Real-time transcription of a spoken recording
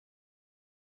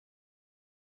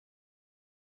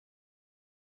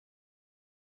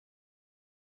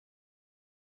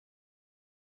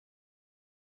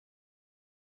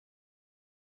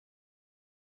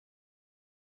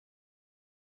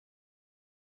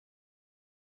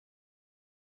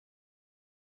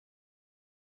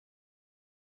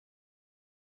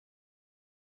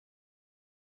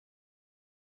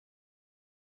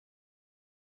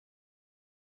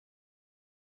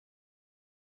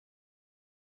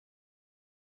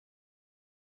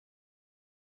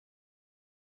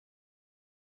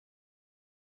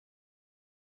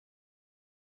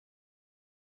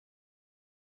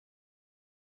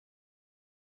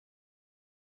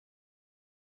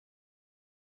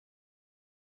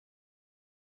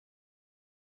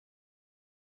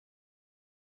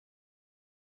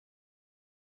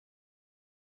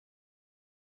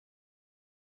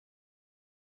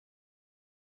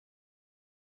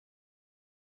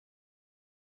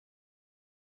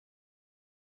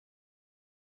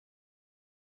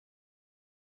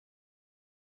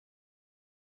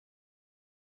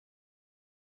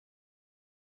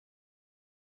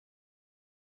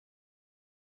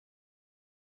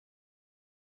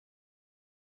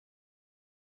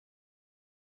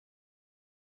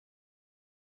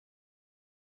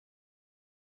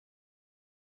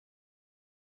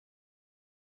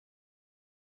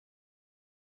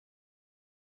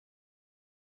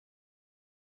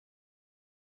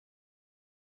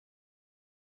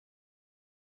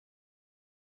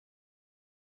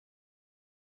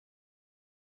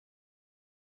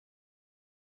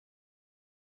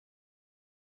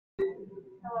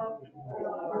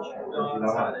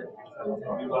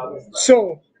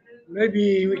So,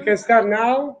 maybe we can start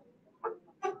now.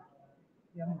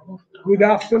 Good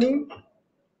afternoon.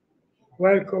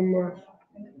 Welcome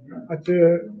at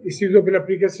the Instituto per le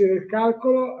Applicazioni del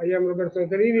Calcolo. I am Roberto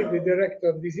Taurini, the director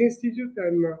of this institute.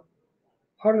 I'm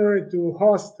honored to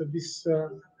host this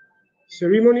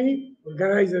ceremony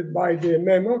organized by the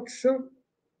M&MoCS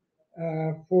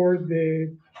for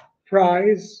the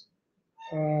prize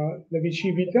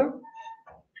Levi-Civita.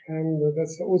 And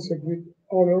that's also a great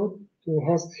honor to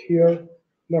host here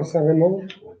Laure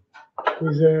Saint-Raymond, who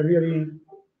is a really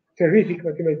terrific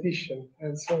mathematician.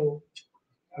 And so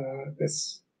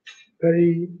that's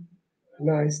very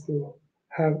nice to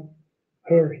have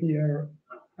her here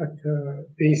at the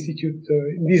Institute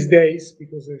in these days,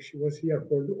 because she was here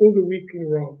for all the week in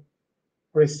Rome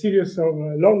for a series of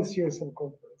long series of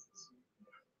conferences.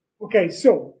 Okay,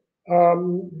 so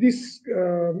this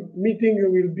meeting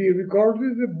will be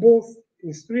recorded both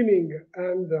in streaming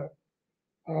and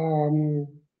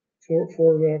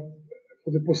for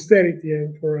the posterity,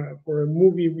 and for a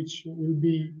movie which will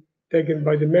be taken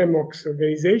by the M&MoCS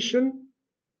organization.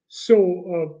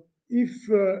 So if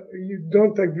you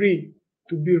don't agree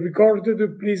to be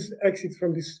recorded, please exit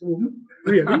from this room,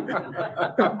 really,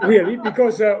 really,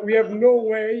 because we have no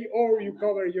way, or you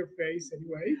cover your face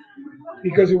anyway,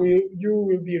 because you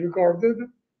will be recorded.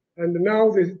 And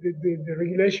now the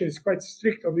regulation is quite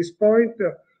strict on this point.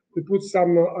 We put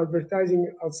some advertising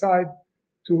outside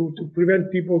to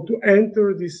prevent people to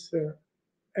enter this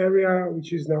area,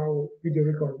 which is now video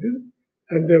recorded.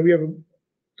 And we have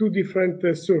two different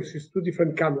sources, two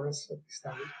different cameras at this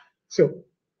time. So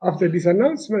after this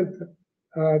announcement,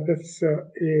 that's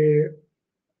a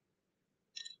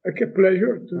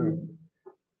pleasure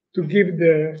to give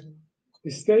the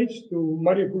stage to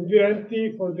Mario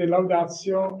Curvirenti for the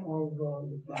laudatio of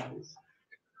the prize.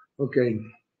 Okay,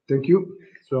 thank you.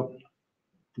 So,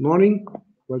 morning,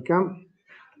 welcome.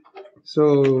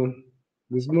 So,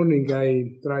 this morning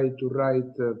I tried to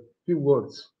write a few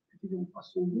words.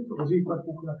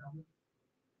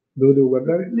 Dove devo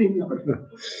guardare?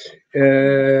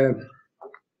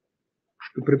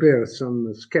 To prepare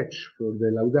some sketch for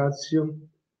the laudatio.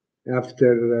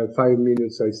 After 5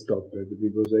 minutes I stopped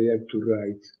because I have to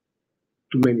write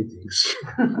too many things,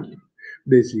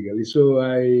 basically. So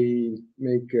I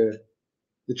make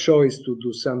the choice to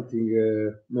do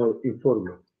something more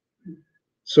informal.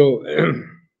 So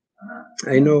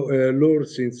I know Laure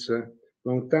since a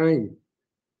long time.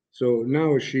 So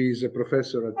now she is a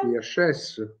professor at the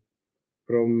HS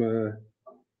from a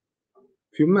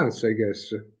few months, I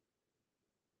guess.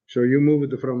 So you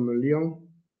moved from Lyon,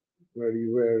 where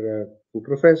you were a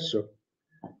professor.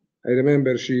 I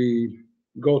remember she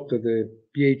got the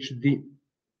PhD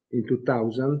in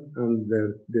 2000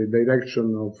 under the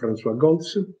direction of François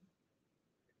Goltz.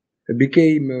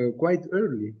 Became quite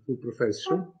early full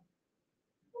professor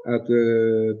at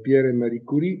Pierre and Marie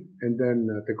Curie, and then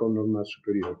at École Normale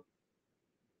Supérieure.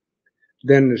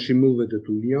 Then she moved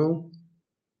to Lyon,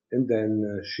 and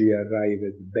then she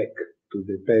arrived back to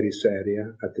the Paris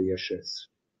area at the HS.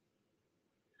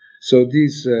 So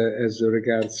this as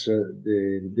regards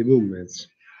the movements.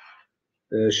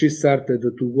 She started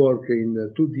to work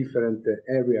in two different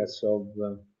areas of,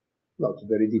 not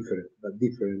very different, but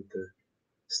different,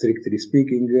 strictly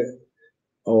speaking,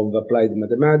 of applied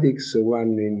mathematics,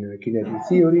 one in kinetic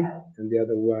theory and the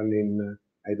other one in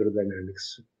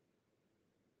hydrodynamics.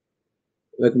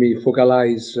 Let me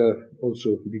focalize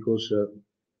also, because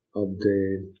of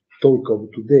the talk of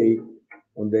today,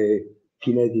 on the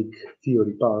kinetic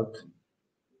theory part.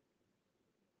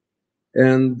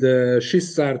 And she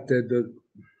started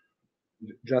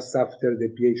just after the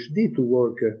PhD to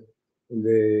work on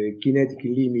the kinetic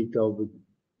limit of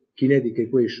kinetic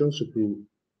equations to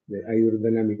the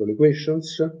aerodynamical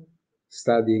equations,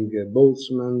 studying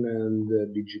Boltzmann and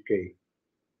BGK,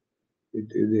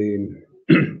 the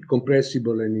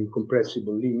compressible and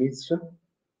incompressible limits,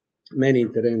 many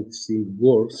interesting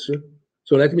works.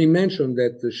 So let me mention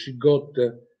that she got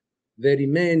very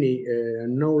many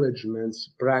acknowledgements,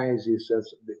 prizes,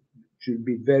 as should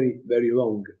be very, very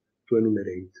long to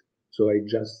enumerate. So I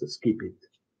just skip it.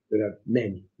 There are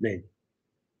many, many.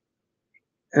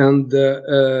 And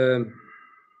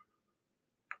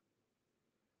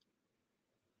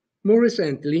more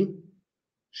recently,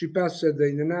 she passed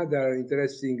in another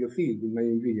interesting field, in my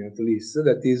opinion at least,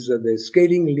 that is the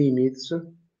scaling limits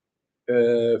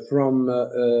from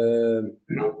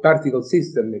particle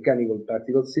system, mechanical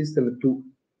particle system, to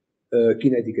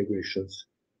kinetic equations,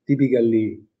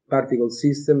 typically particle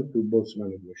system to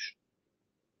Boltzmann equation.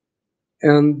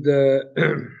 And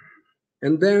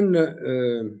And then,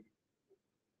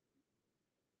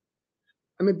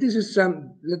 I mean, this is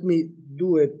let me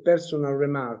do a personal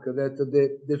remark that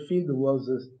the field was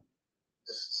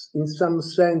in some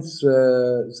sense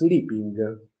sleeping,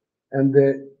 and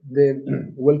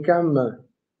the welcome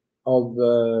of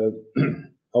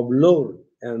Laure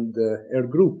and her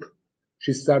group.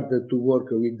 She started to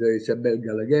work with Isabelle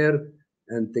Gallagher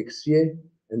and Texier,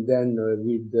 and then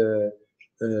with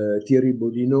Thierry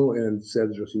Bodinot and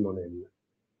Sergio Simonella.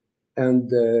 And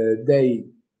they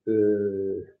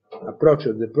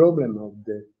approached the problem of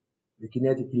the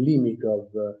kinetic limit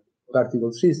of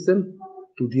particle system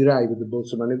to derive the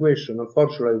Boltzmann equation.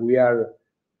 Unfortunately, we are,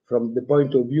 from the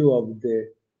point of view of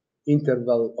the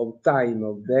interval of time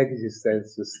of the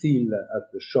existence, still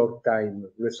at the short time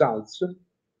results.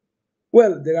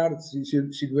 Well, there are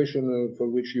situations for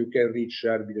which you can reach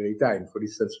arbitrary time. For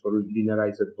instance, for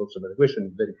linearized Boltzmann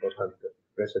equation, very important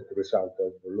present result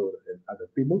of Laure and other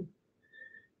people.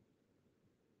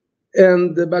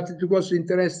 And but it was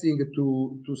interesting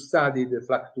to study the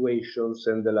fluctuations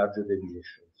and the larger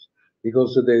deviations,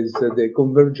 because there's the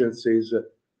convergence is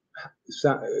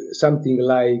something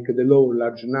like the law of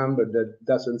large number that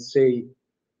doesn't say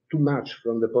too much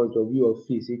from the point of view of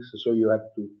physics, so you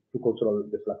have to control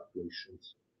the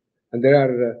fluctuations. And there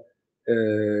are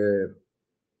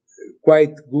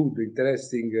quite good,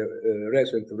 interesting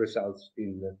recent results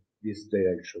in these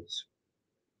directions.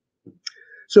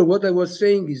 So what I was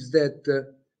saying is that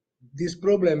this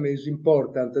problem is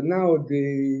important. Now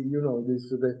the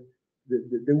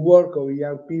work of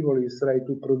young people is trying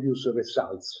to produce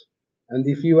results. And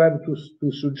if you have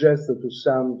to suggest to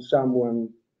someone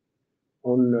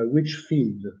on which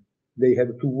field they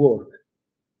have to work,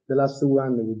 the last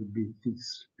one would be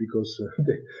this, because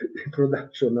the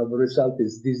production of a result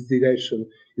is this direction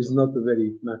is not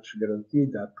very much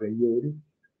guaranteed a priori,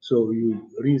 so you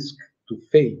risk to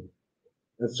fail.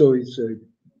 And so it's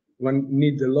one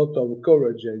needs a lot of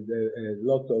courage and a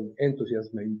lot of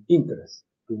enthusiasm and interest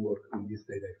to work in this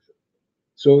direction.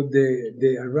 So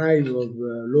the arrival of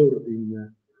Laure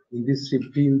in this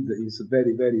field is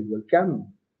very, very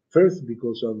welcome. First,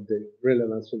 because of the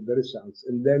relevance of the results,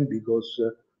 and then because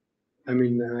I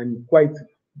mean, I'm quite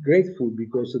grateful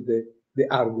because the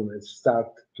arguments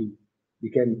start to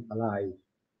become alive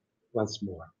once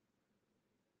more.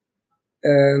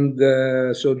 And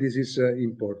so this is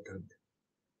important.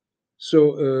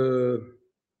 So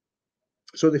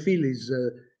so the field is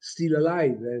still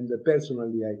alive, and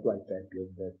personally I'm quite happy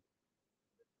with that.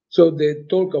 So the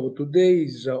talk of today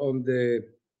is on the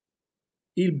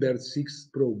Hilbert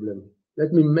sixth problem.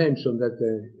 Let me mention that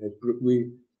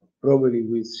we probably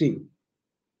will see.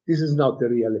 This is not a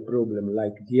real problem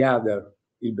like the other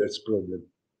Hilbert's problem.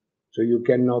 So you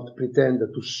cannot pretend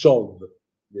to solve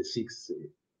the sixth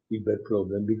Hilbert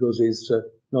problem, because it's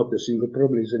not a single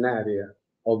problem, it's an area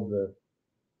of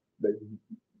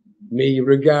may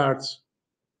regards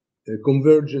the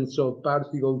convergence of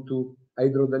particles to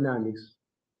hydrodynamics.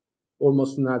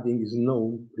 Almost nothing is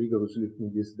known rigorously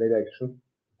in this direction,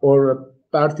 or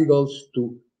particles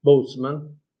to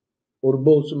Boltzmann, or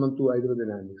Boltzmann to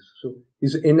hydrodynamics. So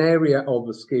it's an area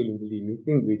of scaling limit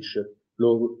in which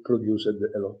Laure produced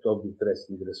a lot of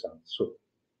interesting results. So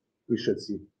we shall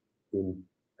see in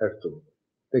her talk.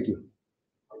 Thank you.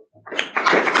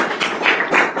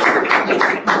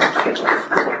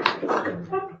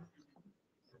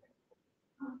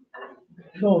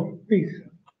 So please,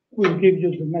 we'll give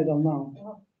you the medal now.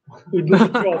 We do the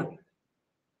job.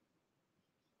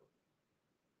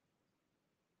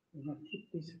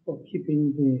 This for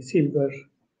keeping the silver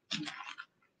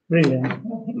brilliant.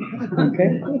 Okay.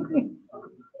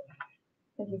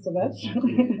 Thank you so much.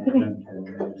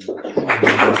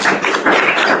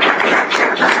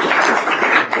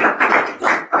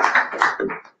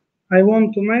 I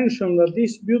want to mention that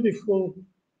this beautiful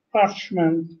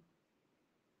parchment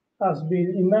has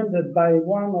been invented by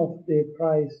one of the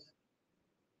prize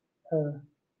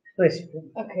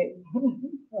recipients, Okay.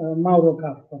 Mauro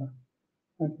Carpora.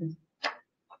 Okay.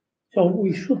 So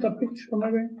we shoot a picture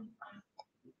maybe?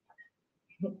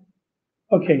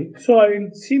 Okay, so I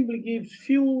will simply give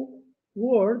few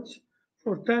words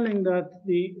for telling that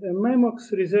the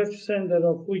M&MoCS Research Center,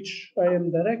 of which I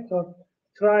am director,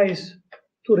 tries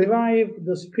to revive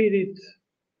the spirit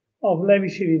of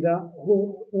Levi-Civita,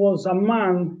 who was a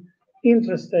man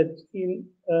interested in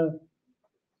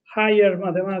higher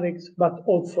mathematics, but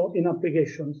also in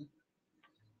applications.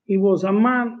 He was a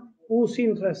man whose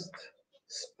interest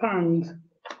spanned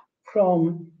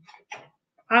from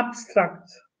abstract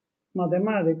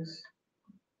mathematics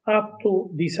up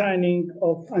to designing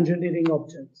of engineering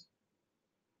objects.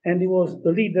 And he was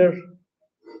the leader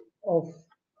of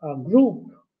a group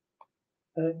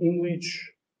in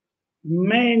which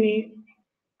many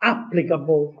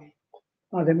applicable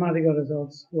mathematical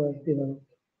results were developed.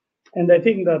 And I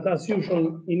think that, as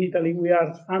usual, in Italy, we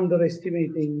are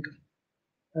underestimating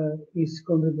his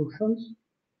contributions,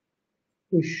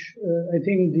 which I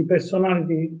think the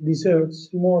personality deserves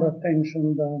more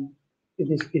attention than it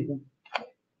is given.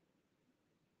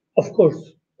 Of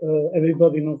course,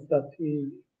 everybody knows that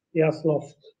he has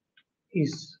lost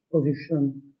his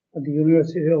position at the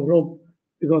University of Rome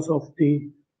because of the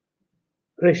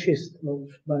racist laws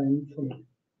by Mussolini.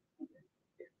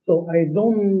 So I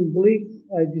don't believe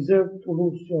I deserve to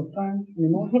lose your time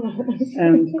anymore,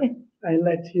 and I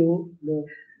let you the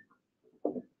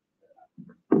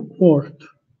word.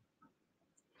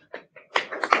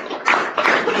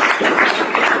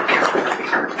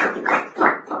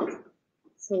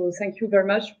 So thank you very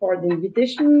much for the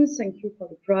invitation. Thank you for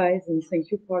the prize, and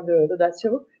thank you for the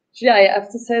laudatio. Actually, I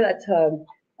have to say that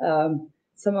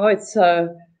somehow it's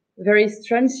a very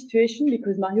strange situation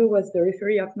because Mario was the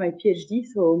referee of my PhD,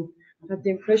 so I had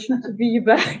the impression to be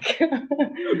back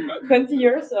 20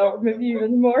 years or maybe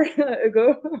even more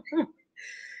ago.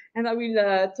 And I will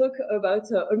talk about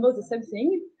almost the same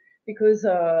thing because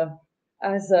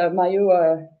as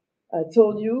Mario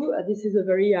told you, this is a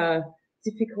very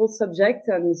difficult subject,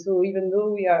 and so even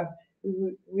though we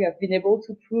have been able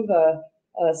to prove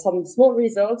some small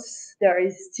results, there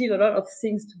is still a lot of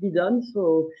things to be done.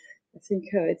 So I think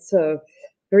it's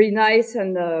very nice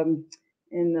and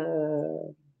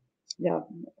yeah,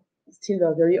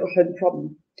 still a very open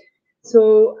problem.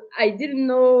 So I didn't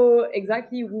know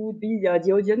exactly who would be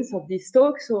the audience of this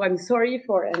talk. So I'm sorry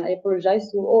for, and I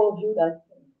apologize to all of you that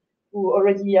who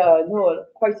already know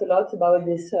quite a lot about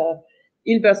this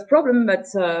Hilbert's problem, but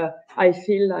I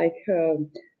feel like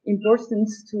important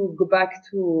to go back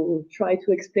to try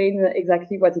to explain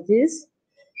exactly what it is.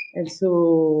 And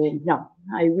so, yeah,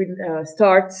 I will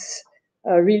start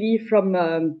really from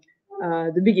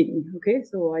the beginning. Okay,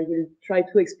 so I will try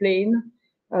to explain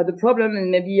the problem,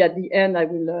 and maybe at the end I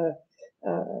will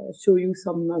show you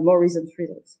some more recent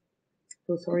results.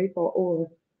 So sorry for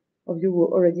all of you who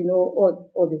already know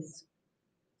all this.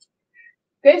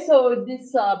 Okay, so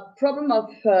this problem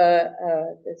of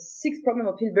the sixth problem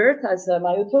of Hilbert, as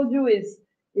Mario told you, is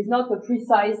not a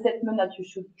precise statement that you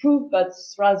should prove, but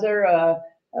rather a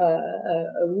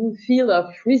field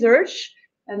of research.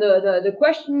 And the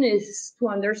question is to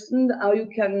understand how you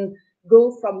can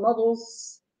go from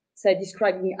models, say,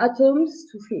 describing atoms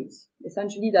to fluids.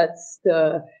 Essentially, that's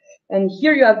the, and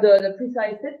here you have the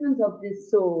precise statement of this,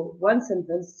 so one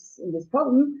sentence in this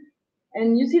problem.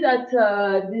 And you see that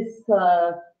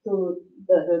so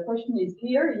the question is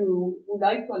clear. You would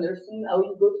like to understand how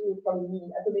you go from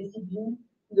the atomistic view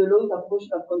to the laws of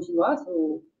motion of continua.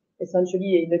 So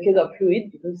essentially in the case of fluid,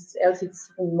 because else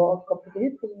it's even more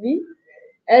complicated probably.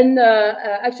 And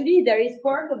actually there is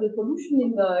part of the solution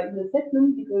in the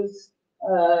statement because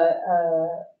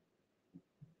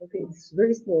okay, it's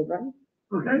very slow, right?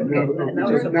 Okay.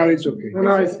 Now it's okay.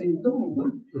 Now I see.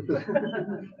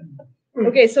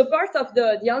 Okay, so part of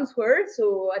the answer,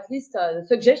 so at least the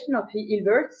suggestion of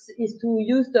Hilbert is to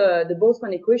use the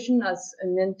Boltzmann equation as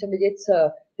an intermediate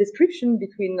description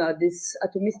between this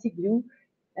atomistic view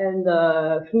and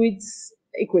fluids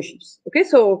equations. Okay,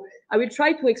 so I will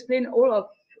try to explain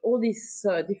all these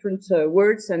different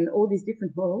words and all these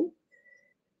different models.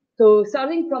 So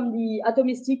starting from the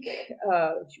atomistic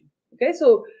view. Okay,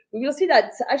 so we will see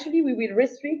that actually we will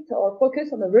restrict or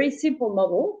focus on a very simple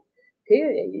model.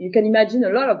 Okay, you can imagine a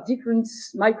lot of different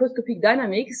microscopic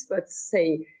dynamics, but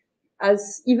say,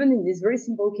 as even in this very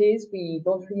simple case, we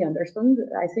don't really understand.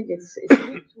 I think it's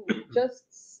good to just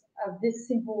have this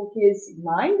simple case in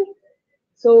mind.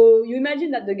 So you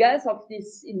imagine that the gas of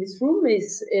this in this room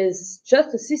is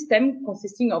just a system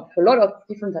consisting of a lot of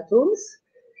different atoms.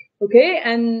 Okay,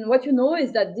 and what you know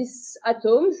is that these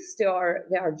atoms they are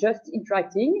just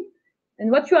interacting,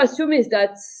 and what you assume is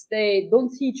that they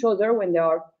don't see each other when they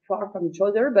are far from each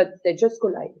other, but they just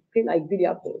collide, okay, like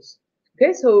billiard balls.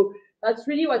 Okay, so that's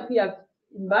really what we have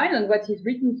in mind, and what is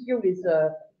written here with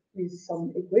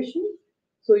some equation.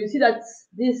 So you see that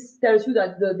this tells you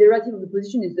that the derivative of the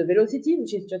position is the velocity,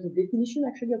 which is just a definition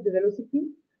actually of the velocity,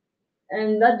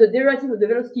 and that the derivative of the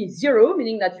velocity is zero,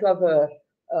 meaning that you have a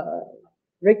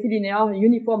rectilinear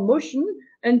uniform motion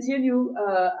until you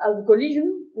have a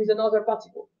collision with another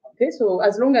particle. Okay, so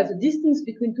as long as the distance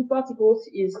between two particles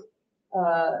is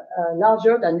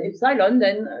larger than epsilon,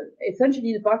 then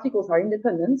essentially the particles are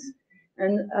independent.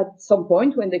 And at some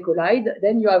point when they collide,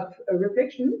 then you have a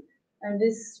reflection. And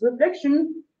this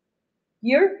reflection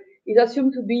here is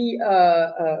assumed to be,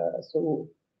 so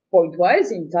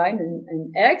pointwise in time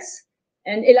and x,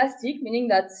 and elastic, meaning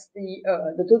that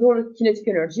the total kinetic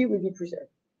energy will be preserved.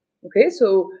 Okay,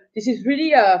 so this is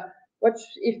really what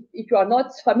if you are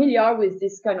not familiar with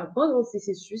this kind of models, this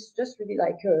is just really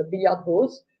like billiard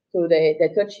balls. So they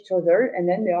touch each other and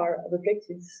then they are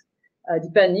reflected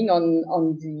depending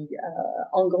on the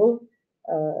angle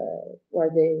where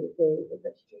they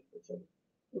touch each other.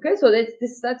 Okay, so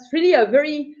that's really a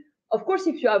very, of course,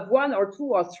 if you have 1 or 2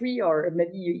 or 3 or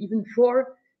maybe even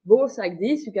 4 balls like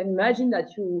this, you can imagine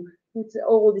that you put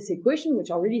all these equations, which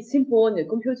are really simple in a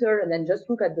computer, and then just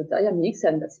look at the dynamics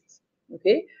and that's it.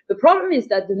 Okay. The problem is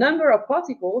that the number of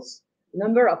particles, the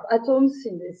number of atoms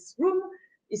in this room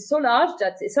is so large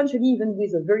that essentially, even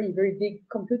with a very, very big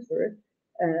computer,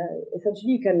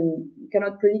 essentially you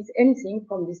cannot predict anything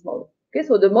from this model. Okay.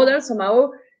 So the model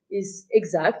somehow is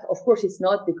exact. Of course, it's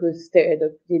not, because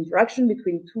the interaction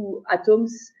between 2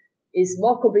 atoms is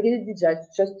more complicated than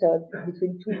just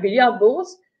between 2 billiard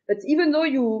balls. But even though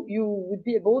you would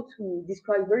be able to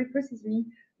describe very precisely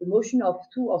the motion of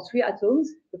 2 or 3 atoms,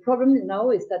 the problem now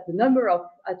is that the number of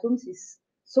atoms is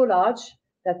so large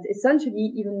that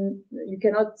essentially even you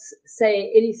cannot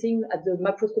say anything at the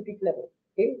macroscopic level.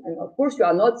 Okay, and of course you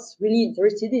are not really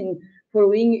interested in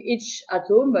following each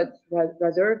atom, but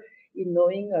rather in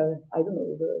knowing, I don't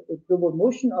know, the global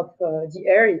motion of the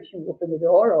air if you open the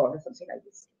door or something like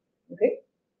this. Okay.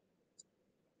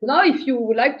 So now, if you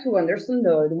would like to understand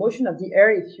the motion of the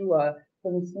air, if you,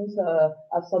 for instance,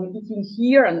 have some heating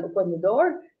here and open the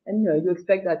door, and you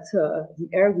expect that the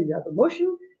air will have a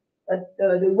motion, but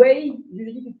the way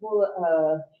usually people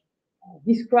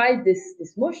describe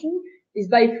this motion is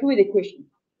by fluid equation.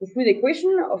 The fluid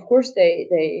equation, of course, they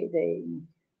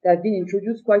have been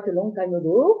introduced quite a long time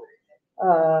ago.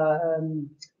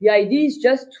 The idea is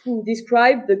just to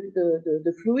describe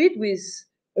the fluid with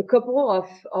a couple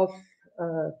of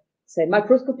say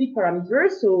macroscopic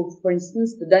parameters. So, for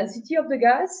instance, the density of the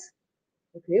gas,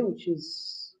 okay, which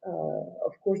is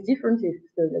of course different if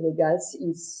the gas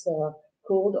is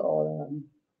cold or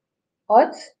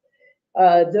hot.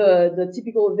 The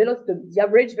typical velocity, the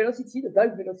average velocity, the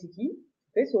bulk velocity.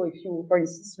 Okay, so if you, for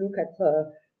instance, look at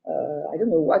I don't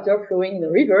know, water flowing in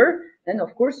a river, then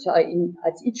of course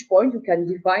at each point you can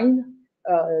define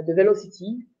the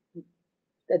velocity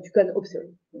that you can observe.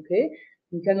 Okay,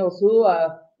 you can also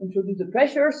introduce the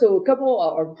pressure, so a couple,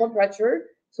 or temperature,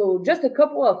 so just a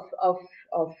couple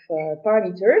of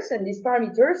parameters, and these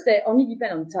parameters, they only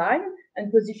depend on time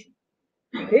and position.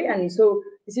 Okay, and so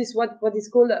this is what is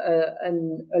called a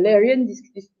Eulerian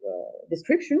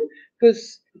description,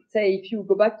 because say if you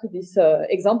go back to this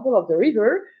example of the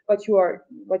river, what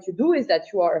you do is that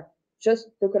you are just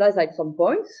localized at some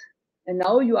points, and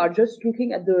now you are just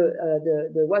looking at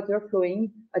the water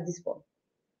flowing at this point.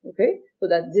 Okay, so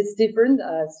that this different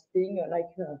as being like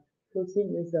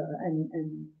floating with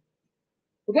and.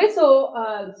 Okay, so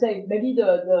say maybe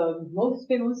the most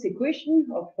famous equation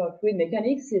of fluid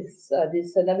mechanics is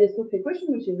this Navier-Stokes equation,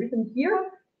 which is written here.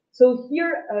 So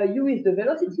here U is the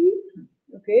velocity,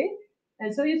 okay,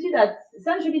 and so you see that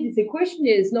essentially this equation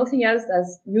is nothing else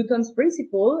as Newton's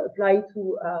principle applied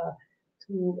to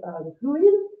the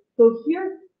fluid. So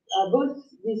here both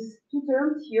these two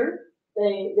terms here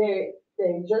they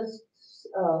just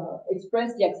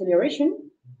express the acceleration.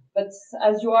 But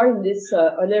as you are in this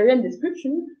Eulerian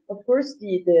description, of course,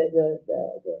 you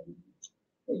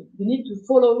need to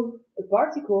follow a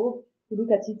particle to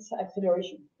look at its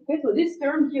acceleration. Okay, so this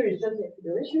term here is just the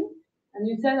acceleration, and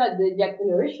you say that the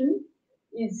acceleration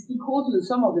is equal to the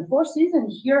sum of the forces. And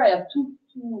here I have two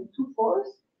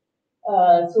forces.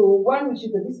 So one, which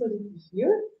is the viscosity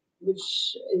here,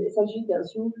 which essentially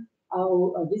tells you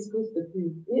how viscous the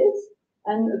fluid is,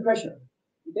 and a pressure.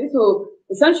 Okay, so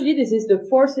essentially, this is the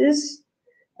forces,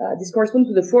 this corresponds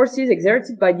to the forces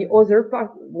exerted by the other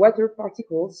water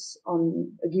particles on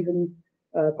a given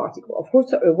particle. Of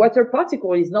course, a water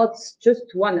particle is not just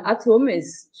one atom,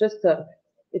 it's just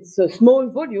it's a small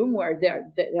volume where there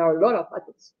are a lot of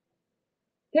atoms.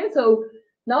 Okay, so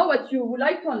now what you would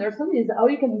like to understand is how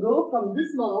you can go from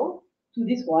this model to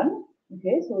this one.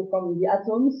 Okay, so from the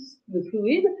atoms to the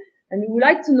fluid, and you would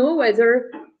like to know whether,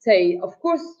 say, of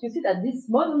course, you see that this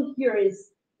model here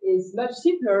is much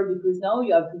simpler because now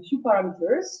you have a few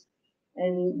parameters,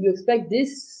 and you expect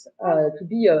this to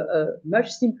be a much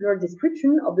simpler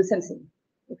description of the same thing.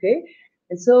 Okay,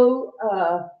 and so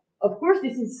of course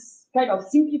this is kind of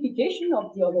simplification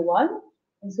of the other one.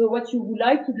 And so what you would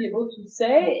like to be able to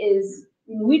say is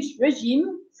in which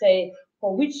regime, say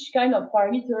for which kind of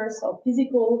parameters or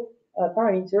physical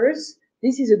parameters,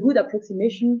 this is a good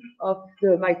approximation of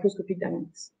the microscopic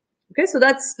dynamics. Okay, so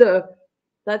that's the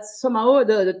That's somehow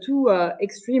the two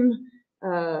extreme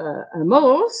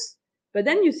models. But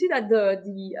then you see that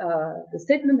the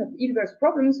statement of Hilbert's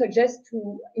problem suggests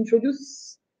to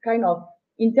introduce kind of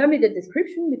intermediate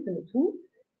description between the two.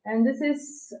 And this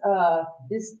is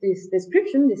this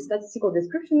description, this statistical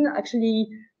description, actually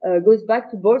goes back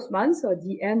to Boltzmann, so at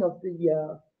the end of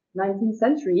the 19th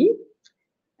century.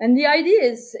 And the idea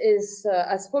is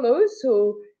as follows.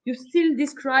 So you still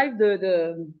describe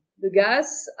the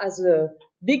gas as a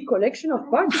big collection of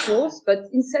particles, but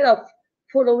instead of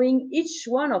following each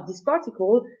one of these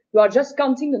particles, you are just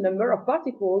counting the number of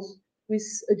particles with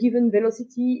a given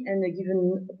velocity and a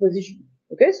given position.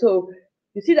 Okay, so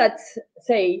you see that,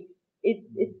 say,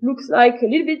 it looks like a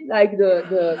little bit like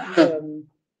the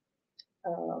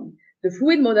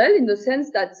fluid model, in the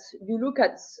sense that you look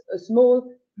at a small,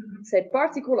 say,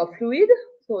 particle of fluid,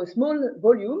 so a small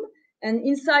volume, and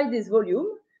inside this volume,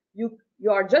 you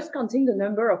are just counting the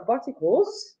number of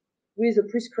particles with a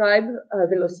prescribed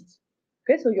velocity.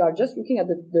 Okay, so you are just looking at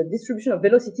the distribution of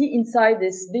velocity inside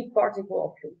this big particle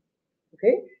of fluid.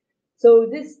 Okay, so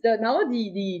now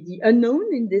the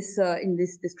unknown in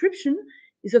this description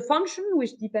is a function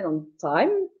which depends on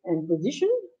time and position,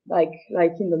 like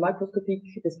in the microscopic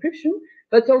description,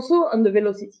 but also on the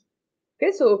velocity.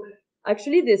 Okay, so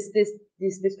actually this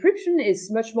description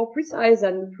is much more precise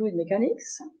than fluid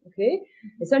mechanics. Okay,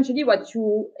 essentially what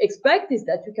you expect is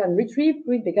that you can retrieve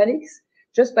fluid mechanics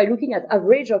just by looking at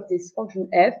average of this function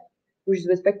f with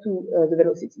respect to the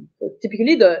velocity. So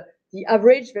typically the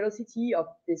average velocity of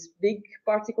this big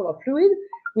particle of fluid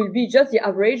will be just the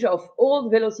average of all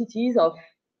the velocities of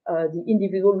the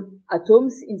individual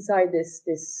atoms inside this.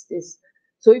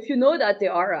 So if you know that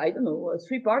there are, I don't know,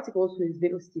 3 particles with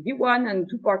velocity v1 and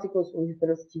 2 particles with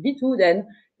velocity v2, then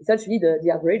essentially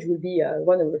the average will be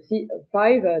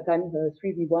 1/5 times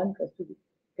 3v1 plus 2v.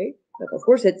 Okay, but of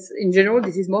course, it's in general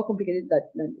this is more complicated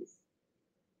than this.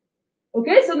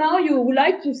 Okay, so now you would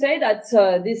like to say that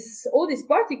all these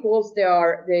particles,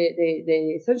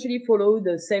 they essentially follow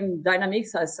the same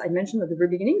dynamics as I mentioned at the very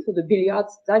beginning, so the billiard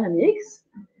dynamics.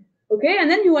 Okay, and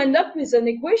then you end up with an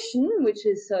equation, which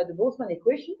is the Boltzmann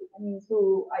equation. And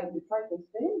so I will try to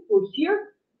explain. So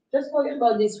here, just forget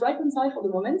about this right-hand side for the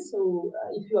moment. So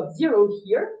if you have 0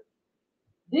 here,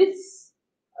 this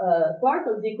part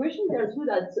of the equation tells you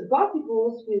that the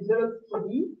particles with velocity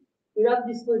v will have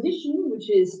this position, which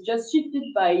is just shifted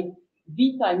by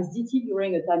v times dt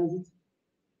during a time dt.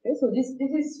 Okay, so this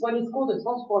is what is called the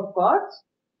transport part.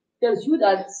 Tells you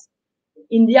that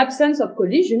in the absence of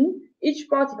collision, each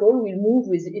particle will move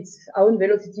with its own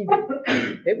velocity v,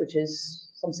 okay, which is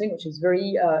something which is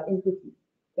very intuitive.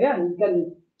 Yeah, and you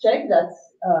can check that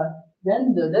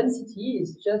then the density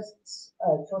is just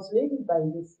translated by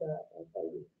this.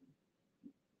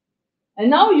 And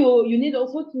now you need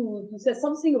also to say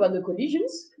something about the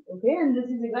collisions, okay? And this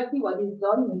is exactly what is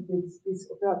done with this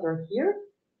operator here.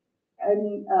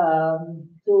 And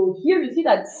so here you see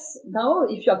that now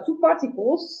if you have 2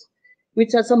 particles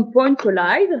which at some point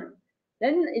collide,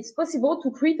 then it's possible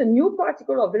to create a new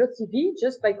particle of velocity v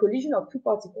just by collision of 2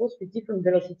 particles with different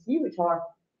velocity, which are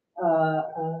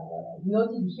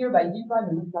noted here by v prime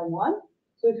and v prime 1.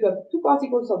 So if you have 2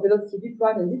 particles of velocity v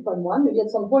prime and v prime 1, maybe at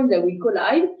some point they will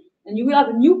collide, and you will have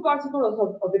a new particle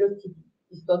of velocity v.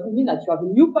 This doesn't mean that you have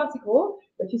a new particle,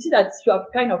 but you see that you have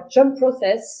kind of jump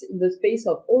process in the space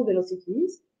of all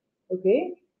velocities.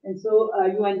 Okay, and so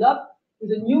you end up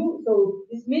with a new. So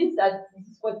this means that this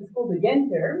is what is called the gain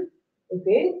term.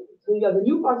 Okay, so you have a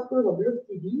new particle of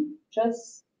velocity v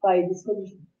just by this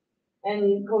collision.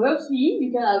 And conversely,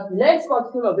 you can have less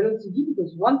particle of velocity v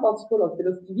because 1 particle of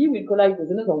velocity v will collide with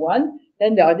another one,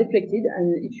 then they are deflected.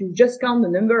 And if you just count the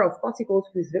number of particles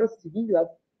with velocity v, you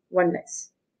have 1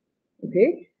 less.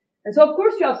 Okay, and so of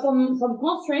course you have some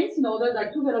constraints in order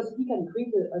that 2 velocity can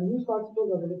create a new particle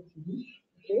of velocity v.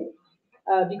 Okay,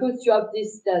 because you have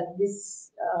this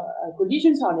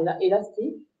collisions are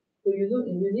elastic. So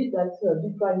you need that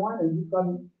v prime 1 and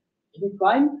v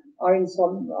prime are in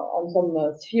on some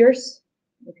spheres,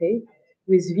 okay,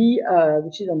 with v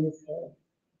which is on this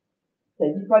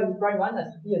v prime 1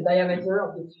 has to be a diameter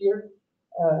of the sphere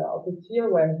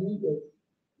where v is.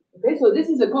 Okay, so this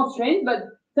is a constraint, but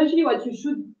essentially what you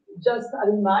should just have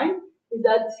in mind is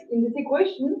that in this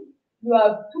equation you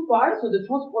have 2 parts, so the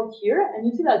transport here, and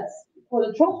you see that for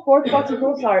the transport,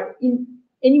 particles are in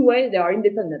any way they are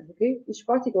independent. Okay, each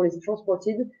particle is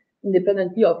transported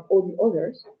independently of all the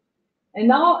others. And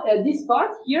now this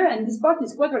part here and this part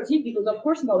is quadratic because of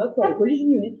course in order to have a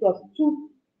collision you need to have two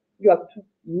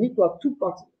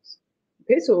particles.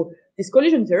 Okay, so this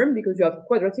collision term, because you have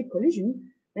quadratic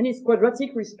collision, then it's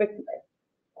quadratic with respect to f.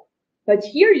 But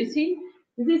here you see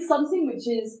this is something which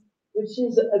is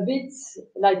a bit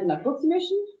like an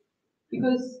approximation,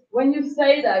 because when you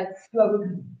say that you have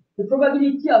the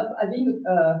probability of having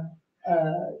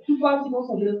two particles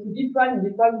of velocity v prime and v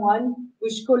prime 1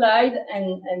 which collide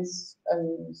and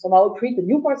somehow create a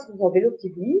new particle of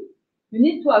velocity v, you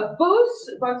need to have both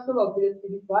a particle of velocity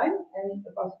v prime and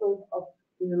a particle of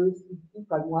velocity v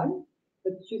prime 1.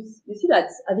 But you see that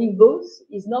having both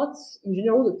is not, in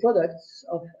general, the product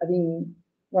of having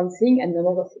one thing and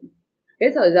another thing.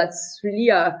 Okay, so that's really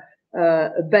a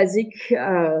basic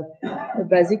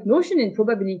notion in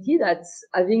probability, that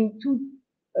having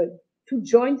two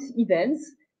joint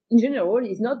events in general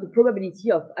is not the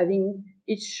probability of having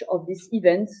each of these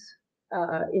events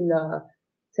in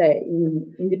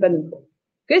independent form.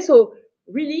 Okay, so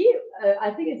really, I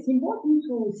think it's important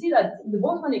to see that in the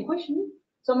Boltzmann equation,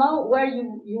 somehow where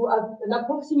you have an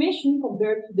approximation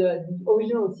compared to the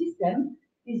original system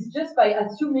is just by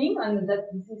assuming, and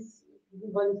that this is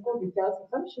what is called the chaos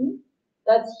assumption,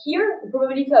 that here the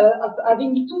probability of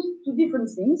having two different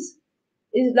things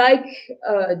is like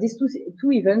these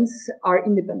two events are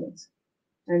independent,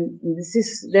 and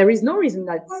there is no reason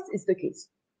that is the case.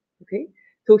 Okay,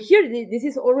 so here this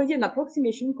is already an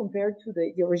approximation compared to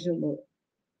the original model.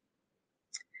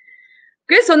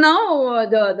 Okay, so now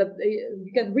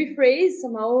you can rephrase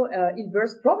somehow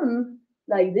Hilbert's problem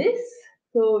like this.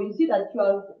 So you see that you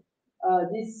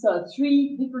have these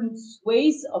three different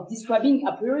ways of describing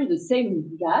a priori the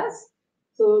same gas.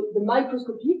 So the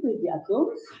microscopic with the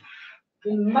atoms,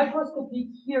 the microscopic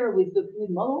here with the fluid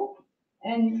model,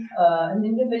 and an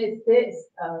intermediate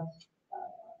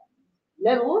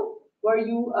level where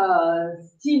you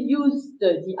still use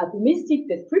the atomistic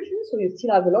description. So you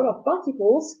still have a lot of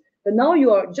particles, but now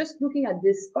you are just looking at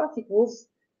these particles,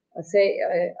 say,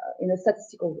 in a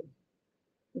statistical way.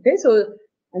 Okay, so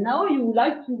and now you would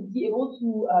like to be able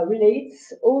to relate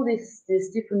all these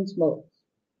different models.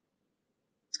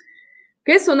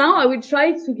 Okay, so now I will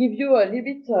try to give you a little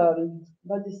bit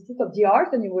about the state of the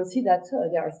art, and you will see that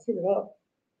there are still a lot of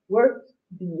work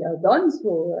to be done.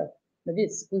 So maybe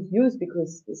it's good news,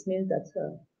 because this means that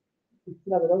we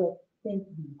still have a lot of things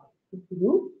to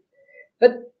do.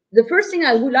 But the first thing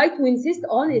I would like to insist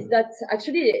on is that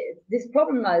actually this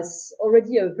problem has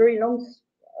already a very long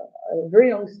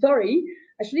story.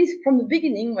 Actually, from the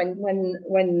beginning,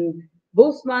 when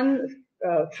Boltzmann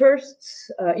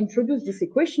first introduced this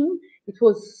equation, it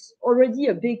was already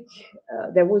a big.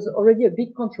 There was already a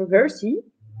big controversy.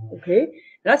 Okay,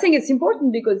 and I think it's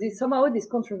important because somehow this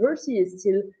controversy is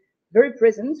still very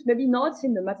present. Maybe not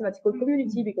in the mathematical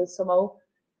community, because somehow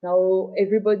now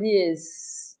everybody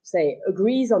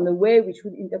agrees on the way we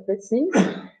should interpret things.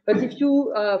 But if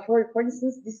you, for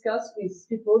instance, discuss with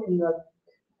people in the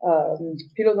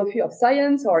philosophy of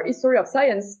science or history of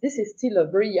science, this is still a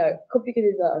very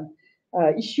complicated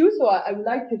issue. So I would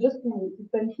like to just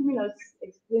spend 2 minutes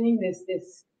explaining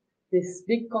this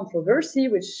big controversy,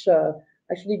 which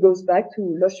actually goes back to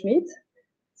Loschmidt.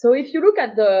 So if you look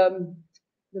at the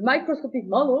microscopic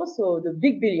model, so the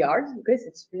big billiard, okay, so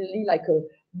it's really like a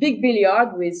big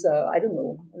billiard with, I don't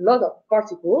know, a lot of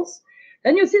particles.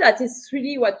 Then you see that it's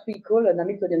really what we call an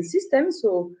Hamiltonian system.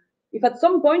 So if at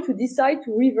some point you decide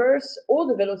to reverse all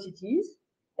the velocities,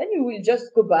 then you will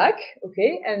just go back,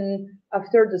 okay, and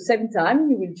after the same time,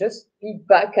 you will just be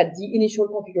back at the initial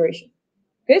configuration.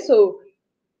 Okay, so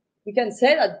we can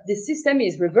say that the system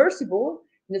is reversible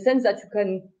in the sense that you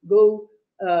can go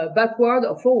backward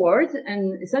or forward,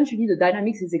 and essentially the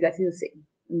dynamics is exactly the same.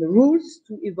 And the rules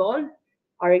to evolve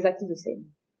are exactly the same.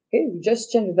 Okay, you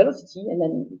just change the velocity and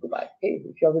then you go back. Okay,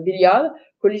 if you have a billiard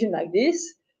collision like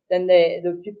this, then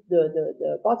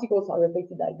the particles are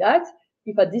reflected like that.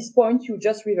 If at this point you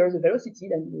just reverse the velocity,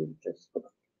 then you just go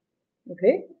back.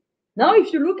 Okay. Now,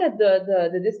 if you look at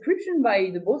the description by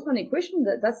the Boltzmann equation,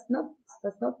 that's not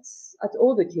at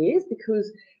all the case,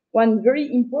 because one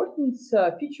very important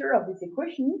feature of this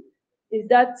equation is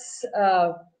that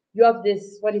you have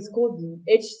this what is called the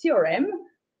H theorem,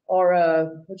 or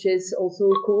which is also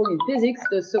called in physics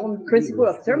the second principle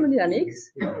of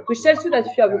thermodynamics, which tells you that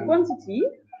if you have a quantity,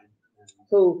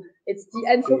 so it's the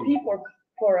entropy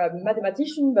for a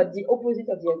mathematician, but the opposite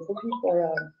of the entropy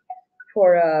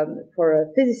for a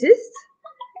physicist.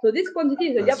 So this quantity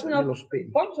is a Lyapunov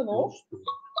functional,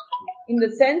 in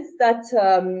the sense that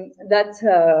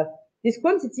this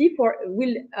quantity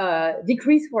will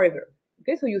decrease forever.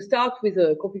 Okay, so you start with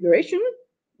a configuration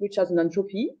which has an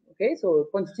entropy. Okay, so a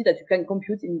quantity that you can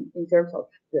compute in terms of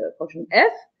the function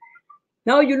f.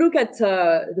 Now you look at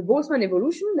the Boltzmann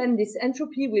evolution, then this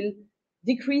entropy will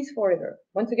decrease forever.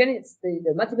 Once again, it's the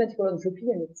mathematical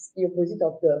entropy, and it's the opposite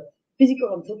of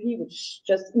physical entropy, which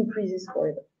just increases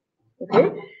forever.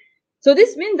 Okay, so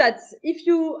this means that if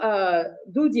you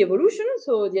do the evolution,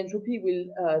 so the entropy will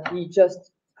be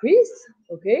just decreased.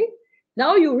 Okay,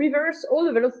 now you reverse all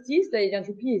the velocities, the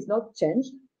entropy is not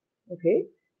changed. Okay,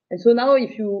 and so now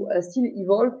if you still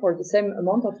evolve for the same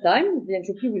amount of time, the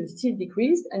entropy will still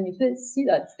decrease, and you see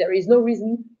that there is no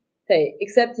reason, say,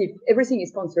 except if everything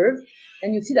is conserved,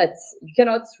 and you see that you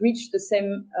cannot reach the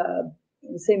same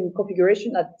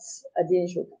configuration at the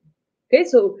initial time. Okay,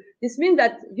 so this means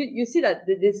that you see that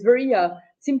this very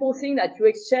simple thing that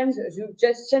you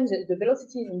just change the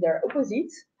velocity in their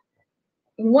opposite.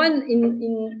 In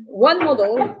one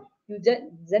model, you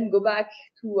then go back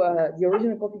to the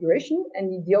original configuration,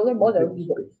 and in the other model, you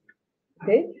don't.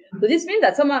 Okay, so this means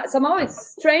that somehow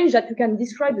it's strange that you can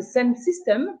describe the same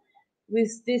system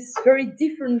with these very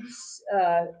different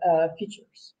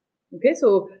features. Okay,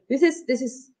 so this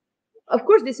is of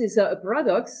course this is a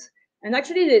paradox, and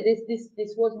actually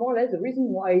this was more or less the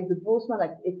reason why the Boltzmann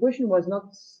equation was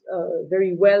not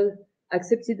very well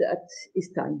accepted at his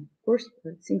time. Of course,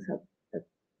 things have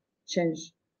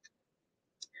changed.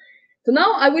 So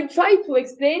now I will try to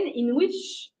explain in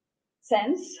which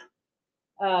sense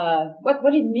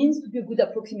what it means to be a good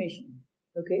approximation.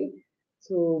 Okay,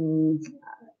 so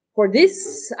for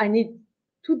this I need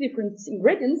two different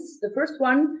ingredients. The first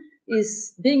one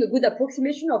is being a good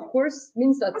approximation, of course,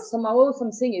 means that somehow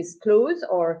something is close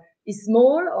or is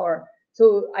small, or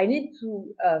so I need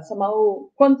to somehow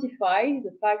quantify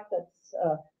the fact that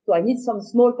so I need some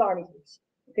small parameters,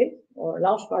 okay, or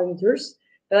large parameters,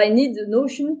 but I need the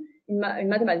notion in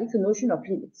mathematics, a notion of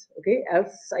limits, okay,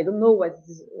 else I don't know what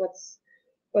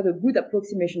a good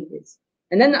approximation is.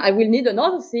 And then I will need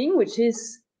another thing, which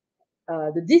is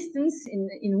the distance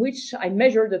in which I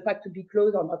measure the fact to be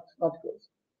close or not close.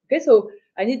 Okay, so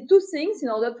I need two things in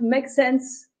order to make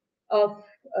sense of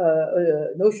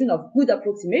a notion of good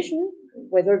approximation,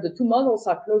 whether the two models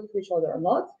are close to each other or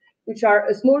not, which are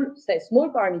a small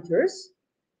parameters.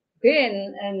 Okay,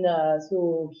 and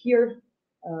so here,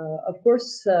 of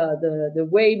course, the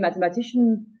way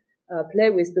mathematicians play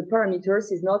with the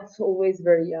parameters is not always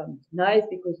very nice,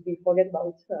 because we forget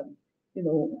about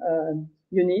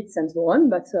units and so on.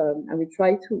 But I will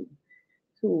try to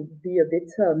be a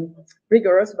bit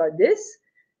rigorous about this.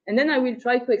 And then I will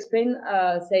try to explain,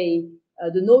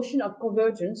 the notion of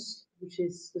convergence, which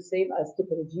is the same as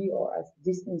topology or as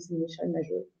distance in which I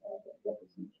measure the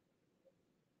approximation.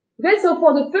 Okay, so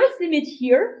for the first limit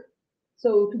here,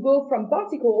 so to go from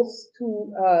particles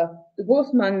to the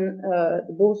Boltzmann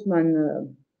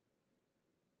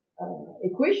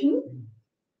equation,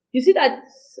 you see that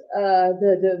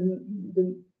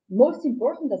the most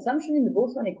important assumption in the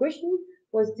Boltzmann equation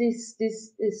was this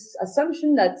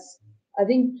assumption that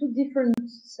having two different,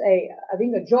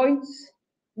 having a joint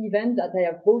event that I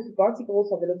have both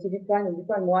particles of velocity v prime and v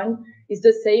prime 1 is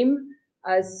the same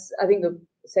as having the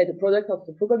product of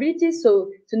the probabilities.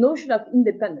 So it's a notion of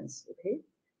independence, okay?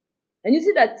 And you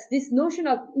see that this notion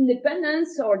of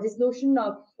independence, or this notion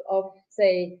of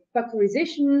say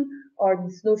factorization, or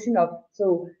this notion of,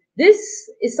 so this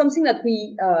is something that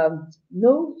we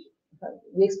know,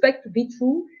 we expect to be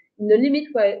true in the limit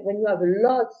when you have a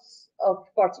lot of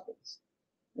particles,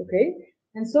 okay?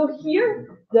 And so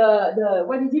here,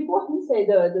 what is important, say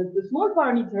the small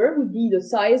parameter would be the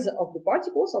size of the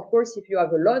particles. Of course, if you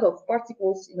have a lot of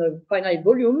particles in a finite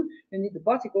volume, you need the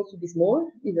particles to be small,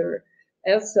 either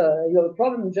else you have a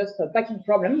problem, just a packing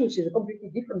problem, which is a completely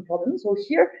different problem. So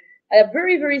here, I have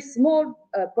very, very small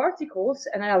particles,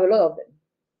 and I have a lot of them.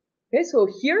 Okay, so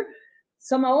here,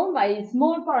 somehow my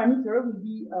small parameter will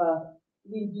be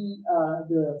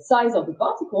the size of the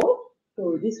particle.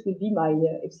 So this will be my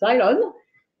epsilon.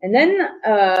 And then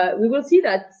we will see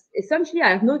that essentially I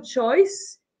have no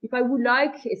choice if I would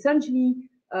like essentially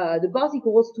the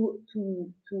particles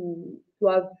to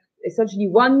have essentially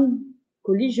one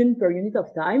collision per unit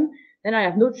of time. Then I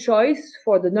have no choice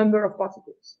for the number of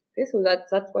particles. Okay, so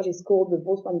that's what is called the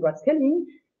Boltzmann-Grad scaling.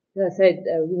 As I said,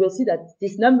 we will see that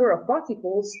this number of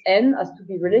particles n has to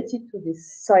be related to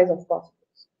this size of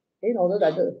particles, okay, in order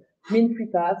that the mean free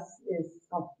path is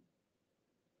constant.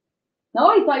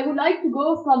 Now, if I would like to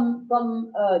go from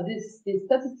this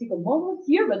statistical model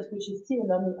here, but which is still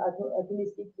an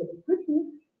atomistic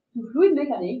description, to fluid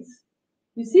mechanics,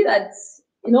 you see that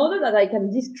in order that I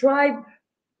can describe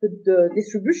the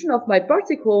distribution of my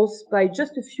particles by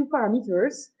just a few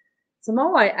parameters,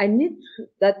 somehow I need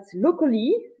that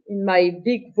locally in my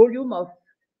big volume of,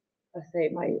 say,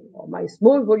 my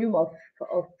small volume of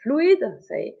fluid,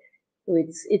 say, so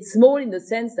it's small in the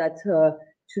sense that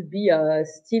should be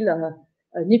still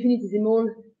an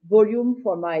infinitesimal volume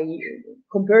for my,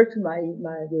 compared to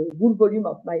the whole volume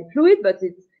of my fluid, but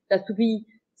it has to be,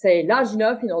 say, large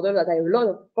enough in order that I have a lot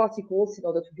of particles in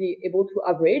order to be able to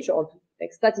average or to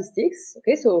make statistics.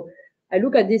 Okay, so I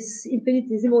look at this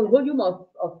infinitesimal volume of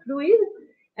fluid,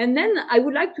 and then I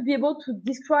would like to be able to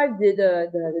describe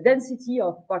the density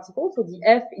of particles, so the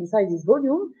F inside this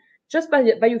volume, just by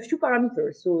a few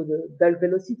parameters. So the bulk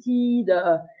velocity,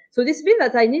 so this means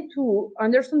that I need to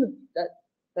understand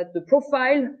that the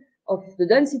profile of the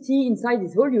density inside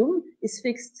this volume is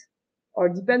fixed, or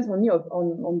depends only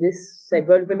on this, say,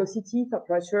 bulk velocity,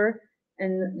 temperature,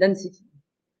 and density.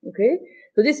 Okay,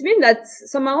 so this means that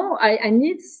somehow I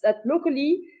need that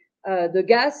locally the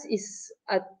gas is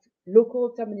at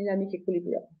local thermodynamic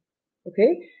equilibrium.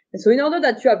 Okay, and so in order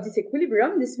that you have this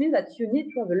equilibrium, this means that you need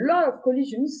to have a lot of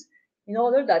collisions in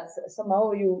order that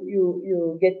somehow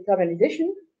you get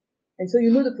thermalization, and so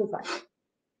you know the profile.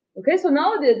 Okay, so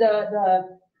now the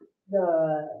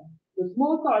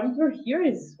small parameter here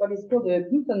is what is called the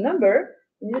Newton number.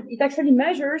 It actually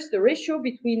measures the ratio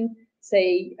between,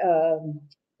 say,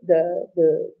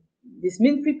 this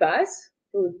mean free pass,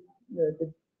 so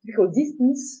the typical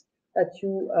distance that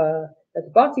that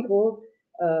the particle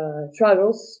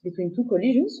travels between two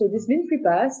collisions. So this mean free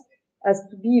pass has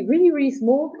to be really, really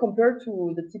small compared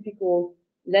to the typical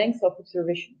length of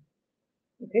observation.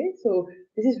 Okay, so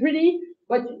this is really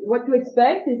what you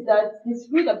expect is that this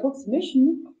fluid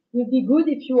approximation will be good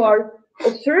if you are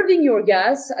observing your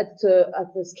gas at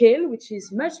a scale which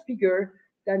is much bigger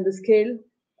than the scale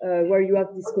where you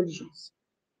have these collisions.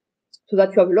 So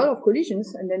that you have a lot of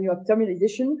collisions, and then you have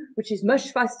thermalization, which is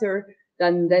much faster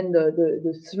than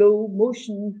the slow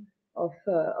motion of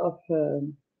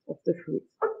the fluid.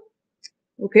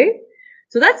 Okay,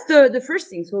 so that's the first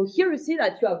thing. So here you see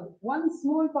that you have one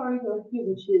small parameter here,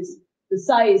 which is the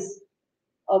size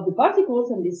of the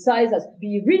particles, and this size has to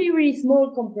be really, really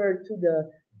small compared to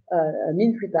the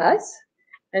mean free pass.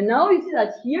 And now you see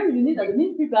that here you need that the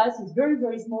mean free pass is very,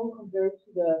 very small compared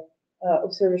to the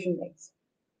observation lengths.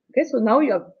 Okay, so now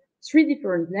you have three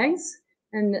different lengths,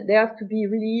 and they have to be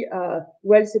really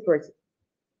well separated.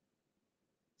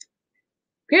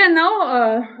 Okay, and now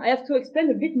I have to explain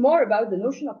a bit more about the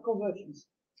notion of convergence.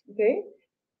 Okay,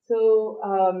 so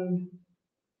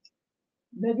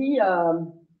maybe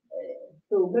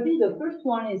the first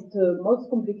one is the most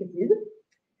complicated.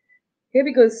 Okay,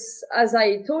 because as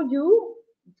I told you,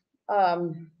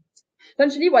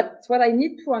 essentially what I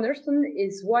need to understand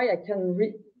is why I can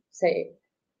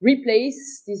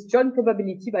replace this joint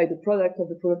probability by the product of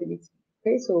the probability.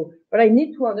 Okay, so what I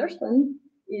need to understand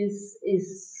is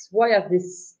why I have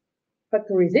this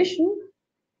factorization.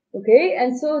 Okay,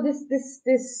 and so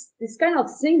this kind of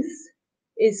things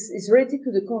is related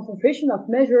to the concentration of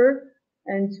measure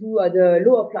and to the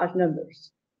law of large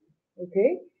numbers.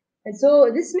 Okay, and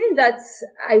so this means that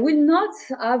I will not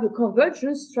have a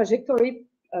convergence trajectory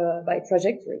by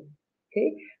trajectory.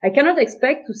 Okay, I cannot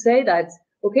expect to say that,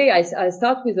 okay, I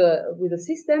start with a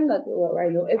system where I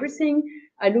know everything.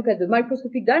 I look at the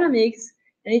microscopic dynamics,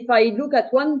 and if I look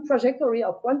at one trajectory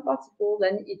of one particle,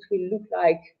 then it will look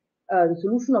like the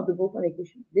solution of the Boltzmann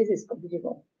equation. This is completely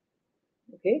wrong.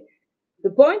 Okay, the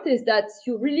point is that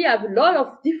you really have a lot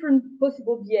of different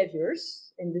possible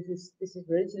behaviors, and this is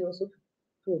related also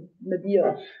to maybe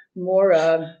a more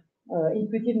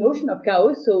intuitive notion of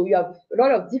chaos. So you have a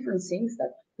lot of different things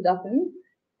that could happen.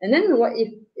 And then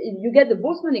if you get the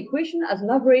Boltzmann equation as an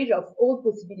average of all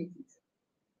possibilities.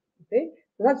 Okay,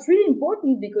 so that's really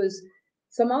important, because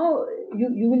somehow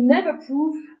you will never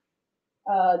prove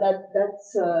that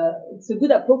it's a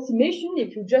good approximation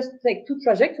if you just take two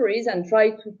trajectories and try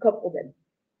to couple them.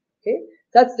 Okay,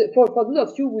 that's for those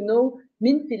of you who know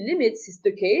mean field limits is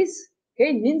the case. Okay,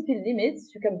 in mean field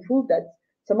limits you can prove that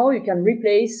somehow you can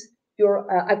replace your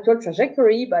actual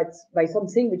trajectory, but by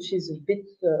something which is a bit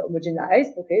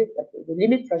homogenized, okay, like the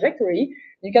limit trajectory.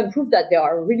 You can prove that they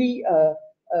are really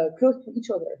close to each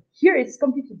other. Here it's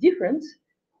completely different.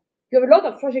 You have a lot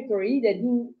of trajectory that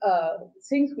do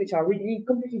things which are really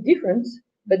completely different,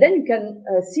 but then you can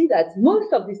see that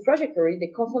most of this trajectory, they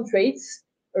concentrate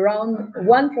around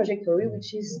one trajectory,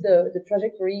 which is the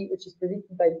trajectory which is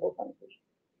predicted by the Boltzmann equation.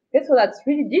 Okay, so that's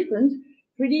really different,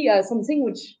 really something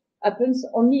which happens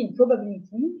only in probability.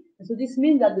 And so this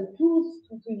means that the tools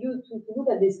to use to look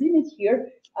at this limit here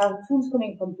are tools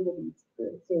coming from probability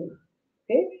theory.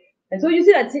 Okay, and so you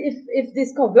see that if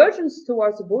this convergence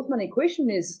towards the Boltzmann equation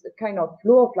is a kind of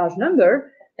law of large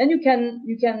number, then you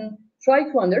can try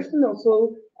to understand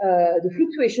also the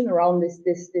fluctuation around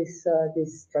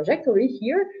this trajectory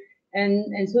here,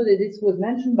 and so this was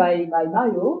mentioned by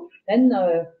Mario. Then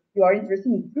you are interested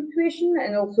in fluctuation,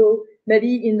 and also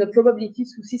maybe in the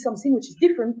probabilities to see something which is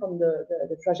different from the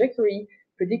trajectory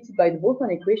predicted by the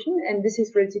Boltzmann equation, and this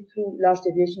is related to large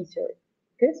deviation theory.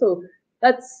 Okay, so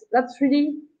that's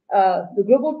really the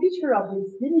global picture of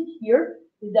this limit here,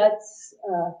 is that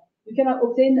you can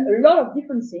obtain a lot of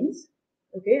different things.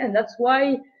 Okay, and that's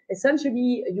why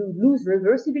essentially you lose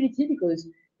reversibility, because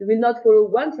you will not follow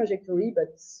one trajectory,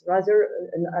 but rather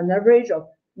an average of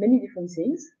many different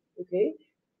things. Okay,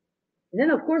 and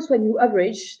then of course when you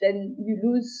average, then you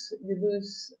lose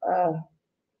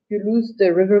the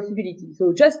reversibility.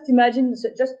 So just imagine,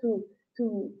 just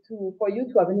for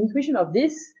you to have an intuition of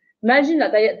this. Imagine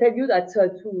that I tell you that to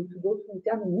go to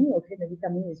Termini, okay, maybe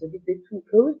Termini is a bit too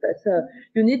close, but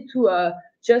you need to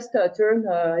just turn,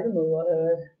 I don't know,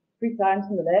 3 times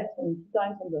on the left and 2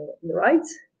 times on the right,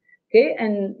 okay,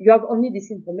 and you have only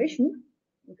this information,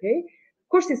 okay. Of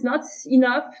course, it's not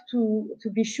enough to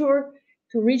be sure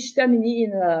to reach Termini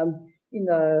in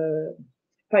a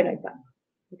finite time,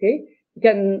 okay. You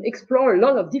can explore a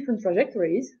lot of different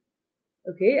trajectories,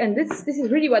 okay, and this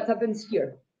is really what happens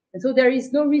here. And so there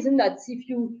is no reason that if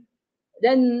you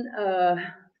then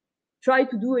try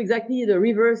to do exactly the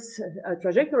reverse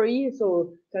trajectory,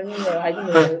 so turning, I don't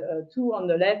know, 2 on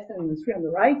the left and 3 on the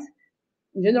right,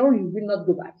 in general, you will not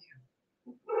go back.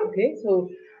 Okay, so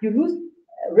you lose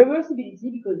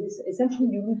reversibility because essentially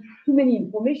you lose too many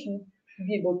information to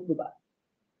be able to go back.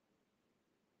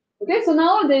 Okay, so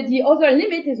now the other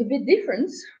limit is a bit different,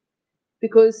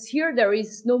 because here there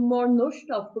is no more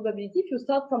notion of probability. If you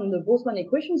start from the Boltzmann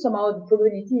equation, somehow the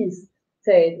probability is,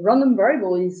 say, random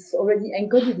variable is already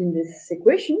encoded in this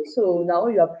equation. So now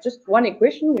you have just one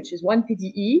equation, which is 1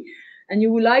 PDE, and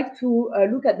you would like to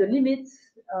look at the limit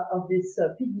of this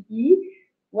PDE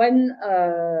when,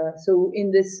 so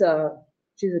in this,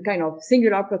 which is a kind of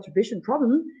singular perturbation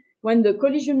problem, when the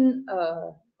collision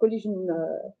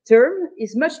term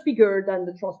is much bigger than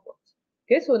the transport.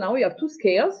 Okay, so now we have 2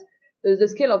 scales. The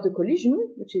scale of the collision,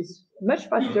 which is much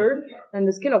faster than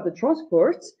the scale of the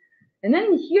transport. And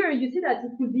then here you see that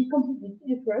it will be completely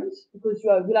different, because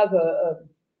you will have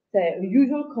a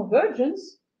usual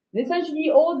convergence. And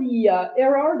essentially all the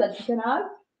error that you can have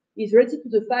is related to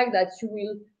the fact that you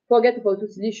will forget about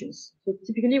oscillations. So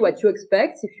typically what you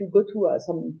expect if you go to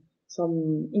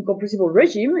some incompressible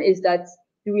regime is that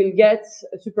you will get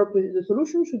the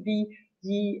solution should be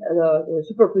the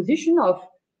superposition of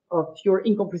your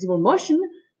incompressible motion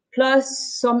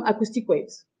plus some acoustic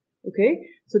waves. Okay,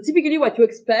 so typically what you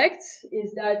expect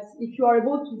is that if you are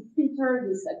able to filter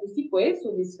this acoustic wave,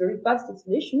 so these very fast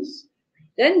oscillations,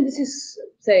 then this is,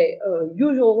 say,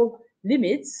 usual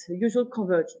limits, usual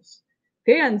convergence.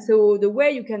 Okay, and so the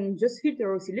way you can just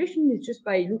filter oscillation is just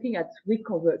by looking at weak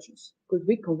convergence, because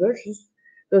weak convergence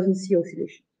doesn't see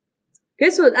oscillation. Okay,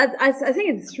 so I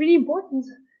think it's really important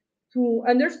to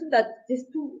understand that these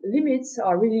 2 limits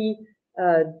are really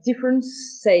different,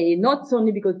 say, not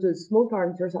only because the small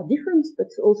parameters are different, but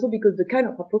also because the kind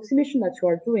of approximation that you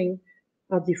are doing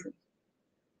are different.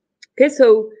 Okay,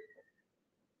 so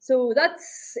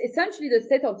that's essentially the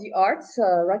state of the art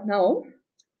right now.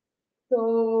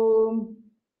 So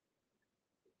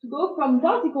to go from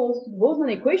particles to the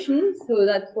Boltzmann equation, so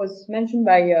that was mentioned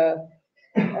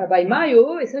by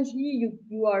Mario, essentially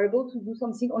you are able to do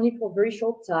something only for a very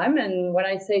short time. And when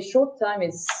I say short time,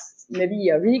 it's maybe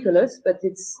ridiculous, but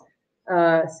it's,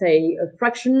 say, a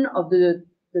fraction of the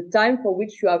time for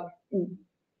which you have,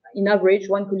 in average,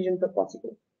 1 collision per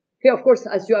particle. Okay, of course,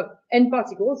 as you have n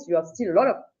particles, you have still a lot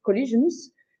of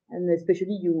collisions, and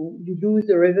especially you lose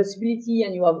the reversibility,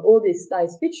 and you have all these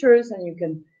nice features, and you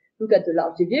can look at the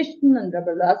large deviation and blah,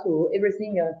 blah, blah, so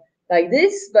everything like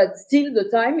this, but still the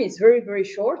time is very, very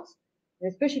short,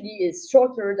 and especially is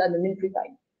shorter than the mean-free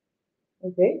time.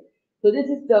 Okay, so this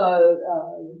is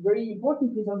the very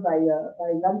important result by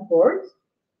Lamport.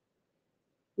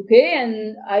 Okay,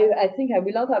 and I think I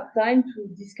will not have time to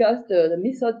discuss the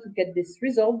method to get this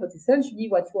result, but essentially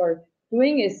what you are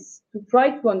doing is to try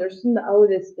to understand how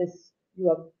this you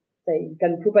have, say, you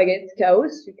can propagate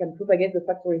chaos, you can propagate the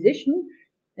factorization.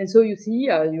 And so you see,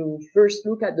 you first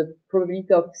look at the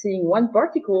probability of seeing 1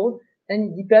 particle,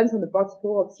 and it depends on the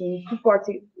particle of seeing 2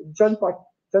 particles, joint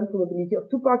probability of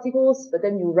 2 particles, but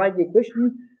then you write the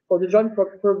equation for the joint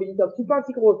probability of 2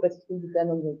 particles, but it will depend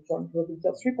on the joint probability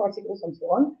of 3 particles and so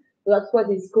on. So that's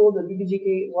what is called the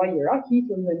DBJKY hierarchy.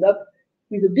 So you end up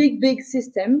with a big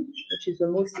system, which is the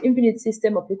most infinite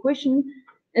system of equation,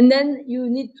 and then you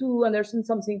need to understand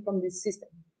something from this system.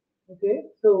 Okay,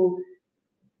 so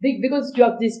because you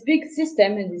have this big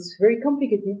system and it's very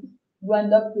complicated, you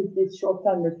end up with this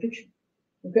short-time restriction.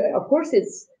 Okay, of course, it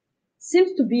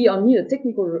seems to be only a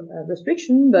technical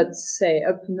restriction, but say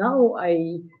up to now,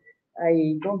 I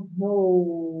I don't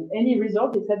know any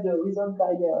result except the result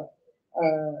by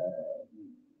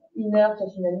Inner,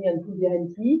 Tashinami, and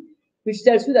Kubiranti, which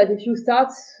tells you that if you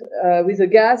start with a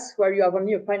gas where you have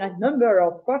only a finite number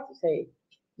of particles, say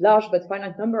large but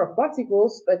finite number of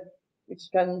particles, but which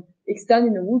can extend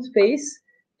in a Wood space,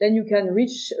 then you can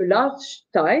reach a large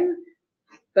time.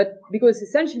 But because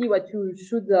essentially what you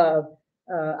should have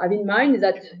in mind is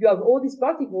that you have all these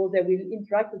particles that will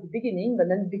interact at the beginning, but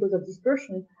then because of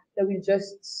dispersion, they will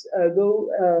just go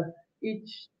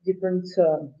each different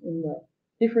in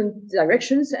different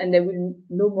directions, and they will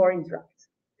no more interact.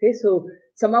 Okay, so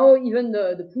somehow even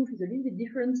the proof is a little bit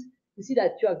different. You see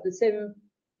that you have the same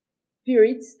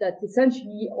periods that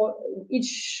essentially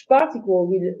each particle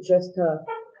will just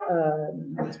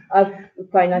have a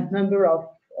finite number of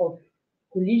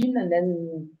collision, and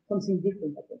then something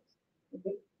different happens.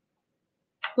 Okay.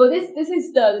 So this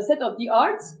is the set of the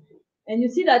arts, and you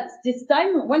see that this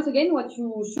time, once again, what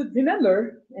you should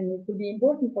remember, and it will be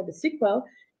important for the sequel,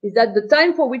 is that the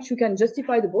time for which you can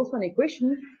justify the Boltzmann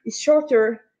equation is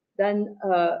shorter than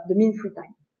the mean free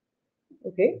time.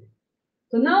 Okay.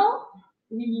 So now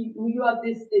you have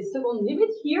this second limit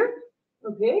here.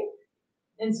 Okay.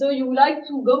 And so you would like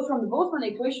to go from the Boltzmann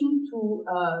equation to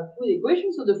fluid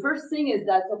equation. So the first thing is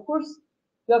that, of course,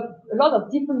 you have a lot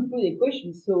of different fluid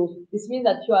equations. So this means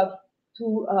that you have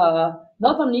to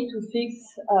not only to fix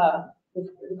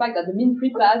the fact that the mean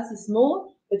free path is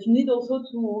small, but you need also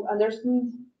to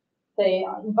understand, say,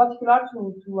 in particular,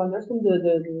 to understand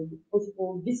the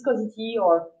possible viscosity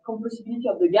or compressibility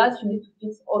of the gas. You need to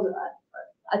fix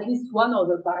at least one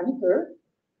other parameter.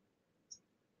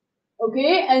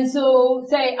 Okay, and so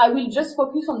say I will just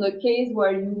focus on the case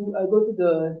where you go to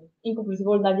the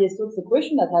incompressible Navier-Stokes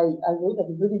equation that I wrote at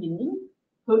the very beginning.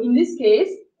 So in this case,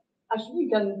 actually you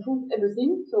can prove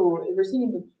everything. So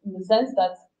everything in the sense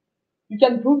that you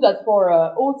can prove that for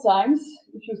all times,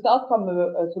 if you start from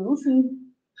a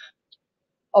solution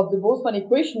of the Boltzmann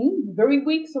equation, very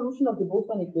weak solution of the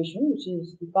Boltzmann equation, which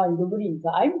is defined globally in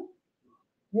time,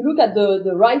 you look at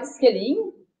the right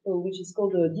scaling, which is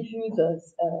called the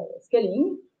diffuse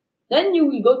scaling. Then you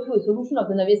will go to a solution of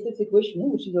the Navier-Stokes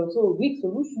equation, which is also a weak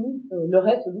solution,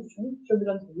 Leray solution,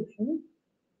 turbulent solution.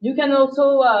 You can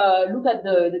also look at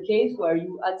the case where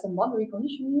you add some boundary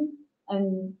condition,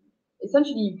 and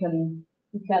essentially you can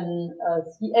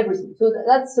see everything. So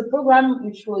that's a program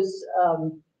which was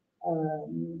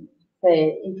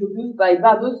introduced by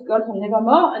Bardos, Gold, and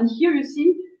Nevermore. And here you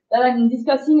see that I'm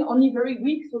discussing only very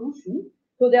weak solution.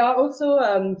 So there are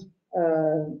also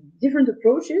different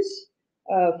approaches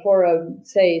for,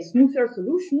 say, smoother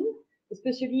solution,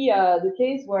 especially the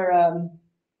case where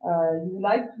you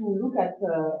like to look at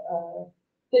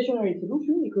stationary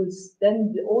solution, because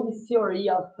then all this theory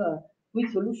of weak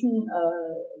solution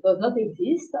does not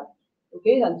exist.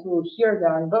 Okay, and so here there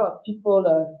are a lot of people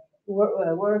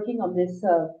working on this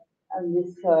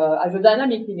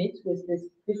hydrodynamic limit with this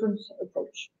different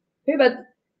approach. Okay, but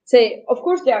say, of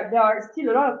course, there are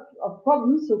still a lot of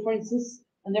problems. So, for instance,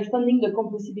 understanding the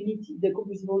compressibility, the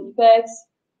compressible effects,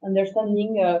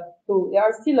 understanding, so there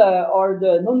are still, or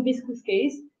the non-viscous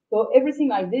case. So everything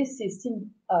like this is still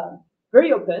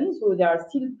very open. So there are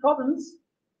still problems.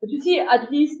 But you see,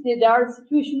 at least there are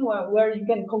situations where you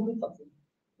can conclude something.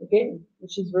 Okay,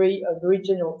 which is very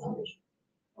general situation.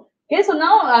 Okay, so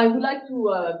now I would like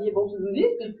to be able to do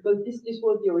this, because this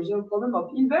was the original problem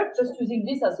of Hilbert, just using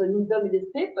this as an intermediate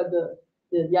step, but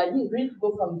the idea is really to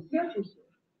go from here to here.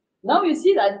 Now you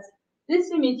see that this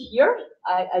limit here,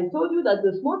 I told you that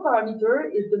the small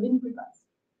parameter is the mean free path,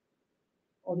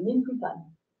 or the mean free time.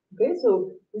 Okay,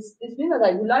 so this means that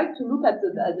I would like to look at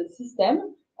the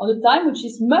system on a time which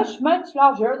is much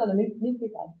larger than the mean free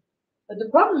time. But the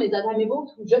problem is that I'm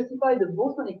able to justify the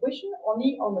Boltzmann equation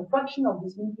only on a fraction of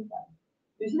this mean free time.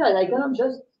 You see that I cannot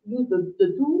just use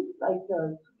the two, like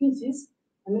two pieces,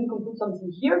 and then compute something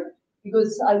here,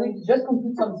 because I will just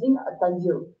compute something at time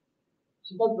 0,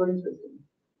 which is not very interesting.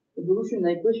 The evolution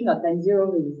equation at time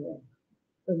 0 is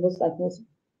almost like nothing.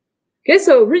 Okay,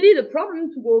 so really the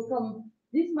problem to go from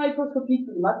this microscopic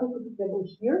to the macroscopic level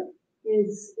here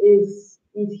is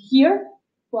here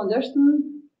to understand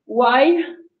why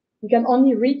we can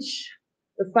only reach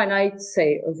a finite,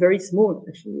 say, a very small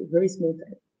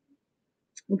time.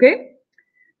 Okay?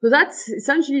 So that's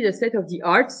essentially the state of the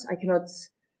art. I cannot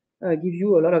give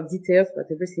you a lot of details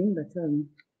about everything,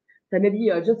 but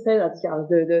maybe just say that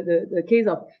the case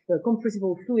of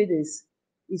compressible fluid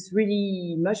is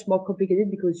really much more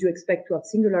complicated, because you expect to have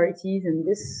singularities, and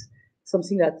this is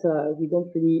something that we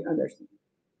don't really understand.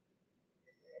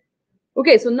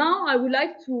 Okay, so now I would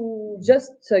like to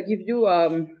just give you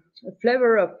a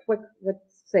flavor of what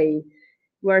say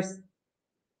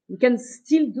you can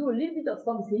still do a little bit of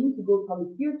something to go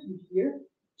from here to here,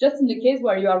 just in the case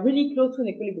where you are really close to an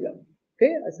equilibrium.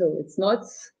 Okay, so it's not,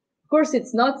 of course,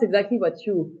 it's not exactly what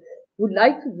you would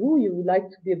like to do. You would like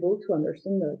to be able to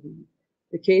understand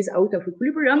the case out of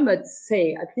equilibrium, but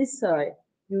say at least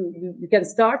you can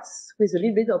start with a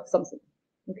little bit of something.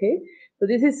 Okay, so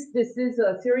this is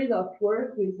a series of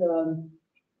work with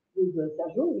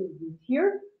Sergio, with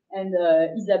here, and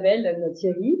Isabelle and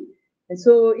Thierry. And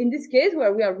so in this case,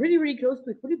 where we are really, really close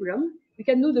to equilibrium, we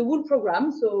can do the whole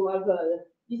program. So I have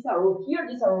this arrow here,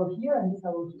 this arrow here, and this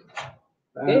arrow here.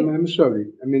 Okay? I'm sorry.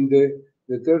 I mean,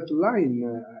 the third line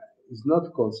is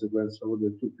not consequence of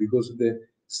the two, because the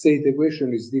state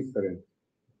equation is different.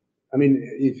 I mean,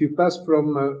 if you pass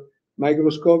from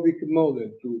microscopic model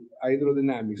to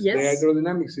hydrodynamics, yes. The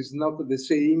hydrodynamics is not the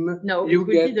same. No, it will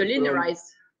be the linearized.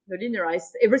 The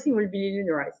linearized, everything will be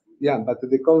linearized. Yeah, but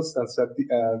the constants are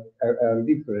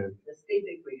different. The state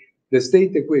equation. The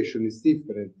state equation is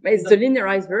different. But it's the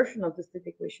linearized version of the state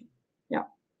equation. Yeah.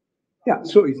 Yeah,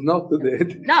 so it's not the.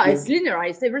 No, it's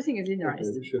linearized. Everything is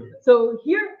linearized. Okay, sure. So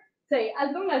here, say,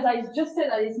 as long as I just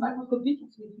said that it's macroscopic,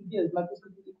 it will be a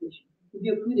macroscopic equation. It will be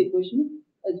a fluid equation.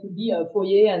 It will be a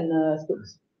Fourier and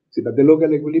Stokes. See, but the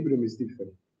local equilibrium is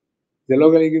different. The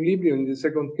local equilibrium in the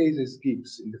second case is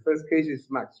Gibbs. In the first case is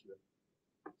Maxwell.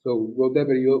 So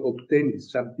whatever you obtain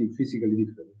is something physically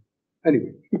different.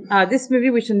 Anyway. This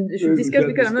maybe we should discuss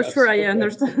because I'm not sure I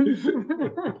understand.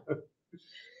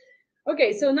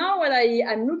 Okay, so now what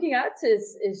I'm looking at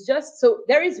is just, so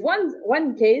there is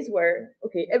one case where,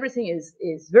 okay, everything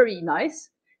is very nice.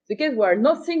 The case where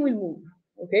nothing will move.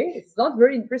 Okay, it's not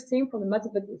very interesting from the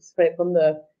mathematics, from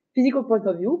the physical point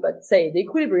of view, but say the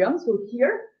equilibrium. So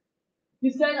here, you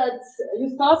say that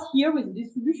you start here with the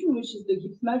distribution, which is the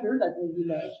Gibbs measure that we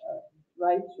will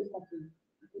write just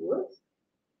afterwards.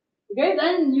 Okay,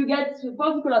 then you get a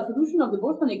particular solution of the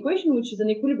Boltzmann equation, which is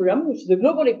an equilibrium, which is a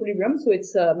global equilibrium. So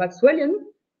it's Maxwellian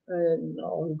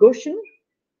or Gaussian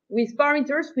with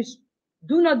parameters which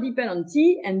do not depend on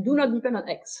t and do not depend on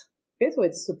x. Okay, so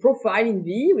it's a profile in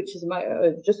V, which is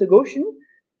just a Gaussian,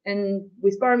 and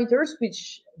with parameters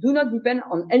which do not depend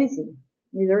on anything,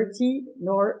 neither t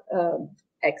nor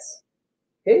x.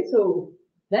 Okay, so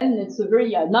then it's a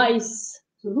very nice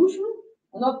solution.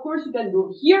 And of course, you can go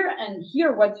here, and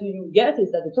here what you get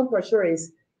is that the temperature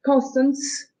is constant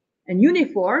and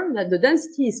uniform, that the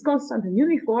density is constant and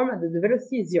uniform, and that the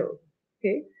velocity is 0.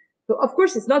 Okay, so of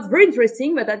course, it's not very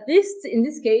interesting, but at least in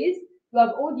this case, you have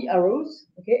all the arrows.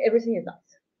 Okay, everything is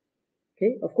nice.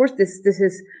 Okay, of course, this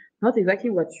is not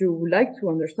exactly what you would like to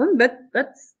understand, but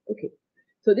that's okay.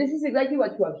 So this is exactly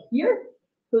what you have here.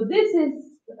 So this is,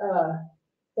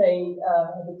 say,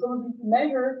 the probability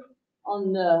measure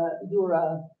on your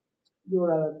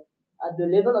at the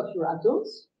level of your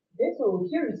atoms. Okay, so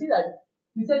here you see that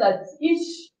you said that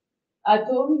each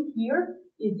atom here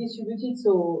is distributed,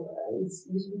 so it's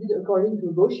distributed according to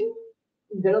Gaussian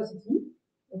in velocity.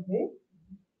 Okay,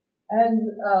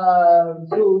 and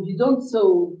so you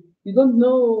don't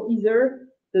know either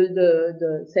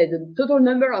the total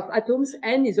number of atoms.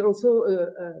 N is also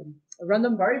a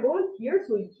random variable here.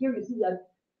 So here you see that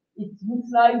it looks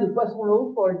like the Poisson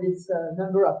law for this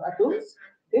number of atoms.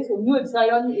 Okay, so mu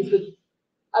epsilon is the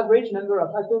average number of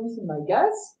atoms in my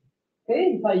gas.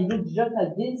 Okay, if I look just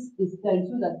at this tells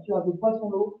you that you have the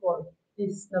Poisson law for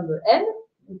this number n.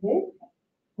 Okay,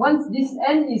 once this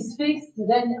n is fixed,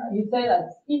 then you say that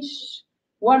each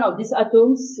one of these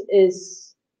atoms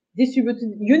is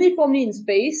distributed uniformly in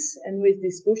space and with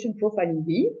this Gaussian profile in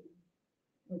V.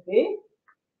 Okay,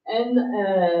 and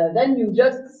then you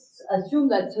just assume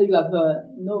that you have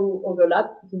no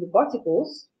overlap between the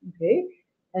particles. Okay,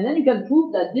 and then you can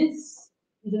prove that this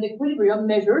is an equilibrium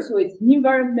measure, so it's an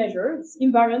invariant measure. It's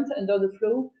invariant under the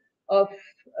flow of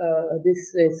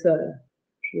this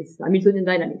Hamiltonian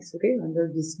dynamics. Okay,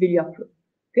 under this billiard flow.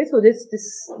 Okay, so this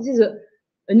is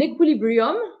an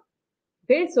equilibrium.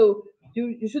 Okay, so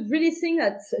you should really think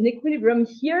that an equilibrium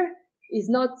here is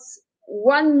not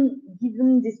one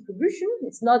given distribution.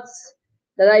 It's not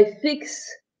that I fix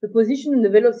the position and the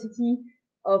velocity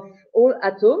of all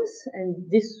atoms, and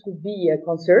this would be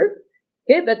conserved.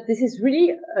 Okay, but this is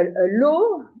really a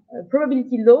law, a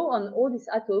probability law on all these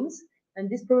atoms, and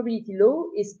this probability law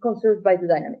is conserved by the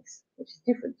dynamics, which is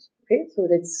different. Okay, so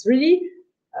that's really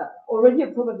already a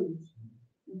probability.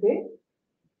 Okay,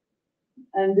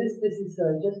 and this is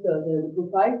just the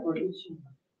profile for each.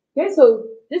 Okay, so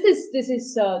this is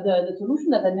the solution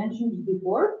that I mentioned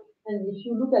before, and if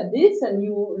you look at this and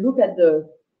you look at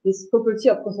this property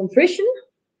of concentration,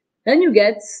 then you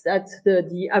get that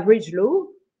the average law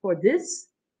for this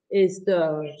is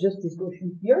just this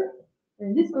quotient here.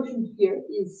 And this quotient here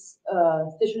is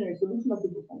stationary solution of the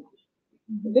Profond equation.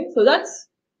 Okay, so that's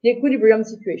the equilibrium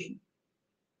situation.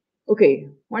 Okay,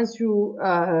 once you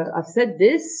have said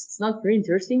this, it's not very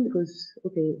interesting because,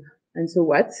 okay, and so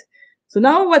what? So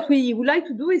now what we would like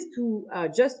to do is to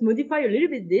just modify a little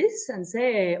bit this and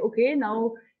say, okay,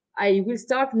 now I will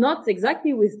start not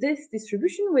exactly with this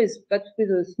distribution, but with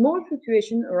a small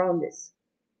fluctuation around this.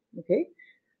 Okay,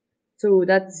 so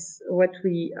that's what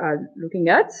we are looking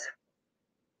at.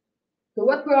 So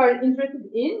what we are interested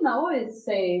in now is,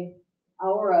 say,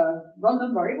 our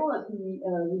random variable that we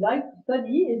like to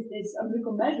study is this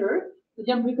empirical measure. So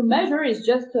the empirical measure is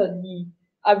just the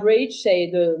average, say,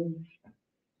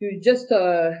 you just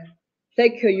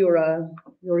take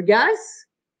your gas,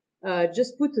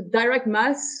 just put a direct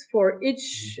mass for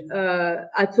each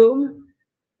atom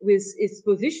with its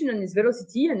position and its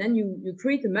velocity, and then you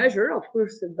create a measure, of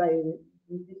course, by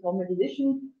this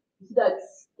normalization. You see that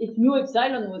if mu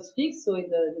epsilon was fixed, so in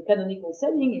the canonical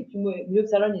setting, if mu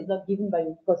epsilon is not given by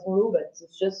Poisson law, but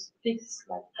it's just fixed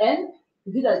like n,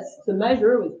 you see that's the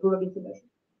measure with probability measure.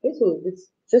 Okay, so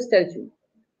this just tells you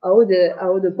how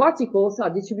the particles are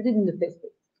distributed in the phase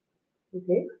space.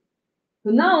 Okay,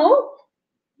 so now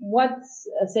what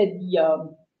I said,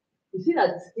 you see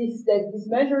that this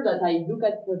measure that I look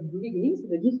at the beginning, so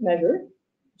this measure,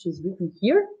 which is written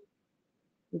here.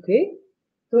 Okay,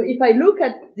 so if I look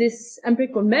at this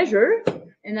empirical measure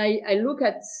and I look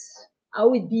at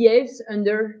how it behaves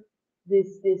under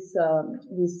this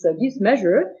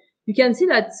measure, you can see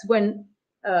that when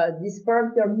this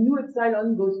parameter mu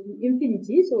epsilon goes to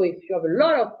infinity, so if you have a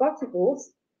lot of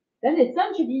particles, then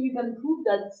essentially you can prove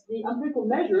that the empirical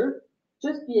measure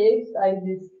just behaves like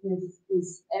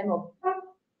this M of.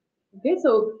 Okay,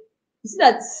 so you see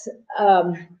that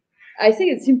I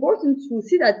think it's important to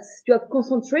see that you have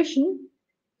concentration.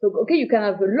 So okay, you can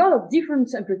have a lot of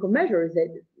different empirical measures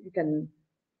that you can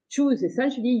choose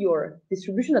essentially your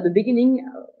distribution at the beginning,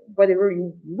 whatever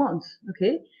you want.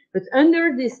 Okay, but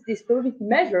under this probability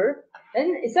measure,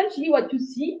 then essentially what you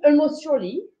see almost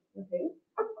surely, okay,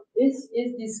 is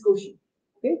this quotient.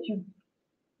 Okay, if you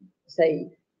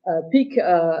say pick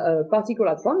a particle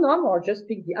at random or just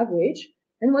pick the average,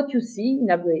 and what you see in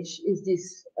average is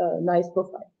this nice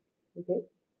profile. Okay.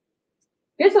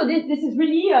 Okay, so this is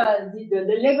really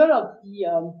the level of the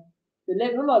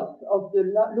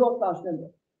law of large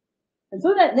number, and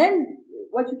so that then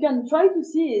what you can try to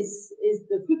see is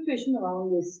the fluctuation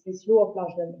around this law of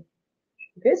large number.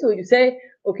 Okay, so you say,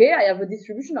 okay, I have a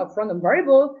distribution of random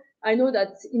variable. I know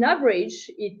that in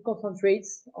average it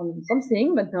concentrates on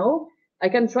something, but now I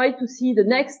can try to see the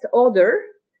next order,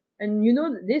 and you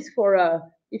know this for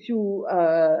if you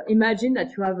imagine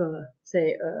that you have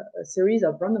say a series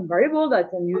of random variables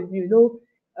that and you know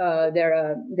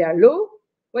they're low,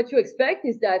 what you expect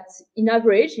is that in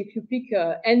average, if you pick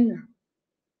n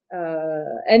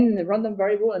random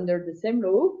variable under the same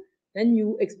law, then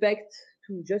you expect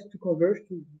to converge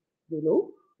to the law.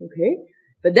 Okay,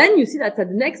 but then you see that at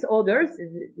the next order,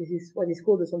 this is what is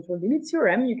called the central limit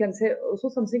theorem. You can say also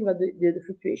something about the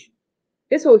fluctuation.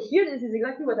 Okay, so here this is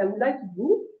exactly what I would like to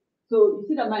do. So you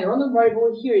see that my random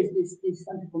variable here is this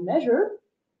empirical measure.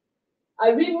 I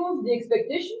remove the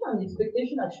expectation, and the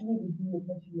expectation actually would be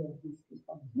essentially this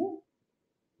part here.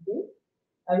 Okay,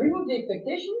 I remove the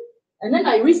expectation, and then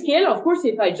I rescale. Of course,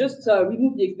 if I just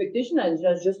remove the expectation and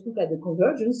just look at the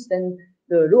convergence, then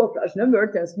the law of large number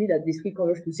tells me that this will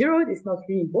converge to 0. It's not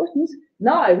really important.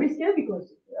 Now I rescale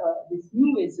because this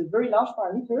mu is a very large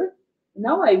parameter.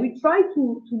 Now I will try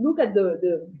to look at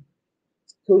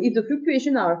so if the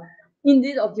fluctuations are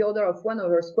indeed of the order of 1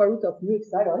 over square root of mu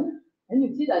epsilon, and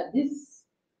you see that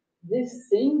this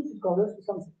thing converges to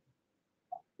something.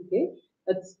 Okay,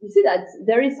 but you see that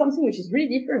there is something which is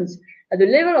really different. At the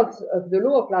level of the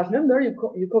law of large number,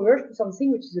 you converge to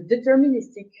something which is a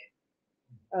deterministic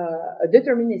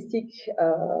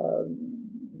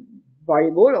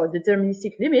variable or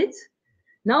deterministic limit.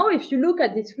 Now, if you look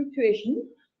at this fluctuation,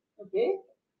 okay,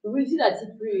 we will see that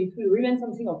it will remain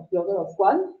something of the order of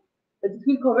 1, but it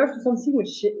will converge to something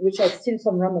which has still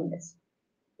some randomness.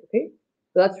 Okay,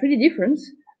 so that's really different.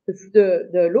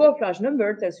 The law of large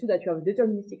number tells you that you have a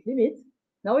deterministic limit.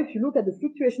 Now, if you look at the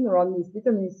fluctuation around this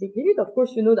deterministic limit, of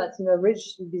course, you know that in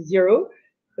average it will be 0.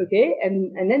 Okay,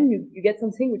 and then you get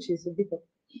something which is a bit of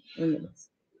randomness.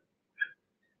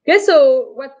 Okay,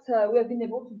 so what we have been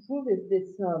able to prove is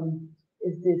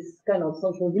this kind of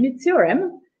central limit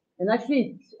theorem, and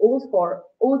actually it's always for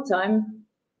all time.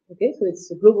 Okay, so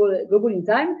it's global in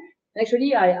time.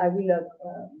 Actually, I will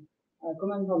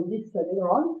comment on this later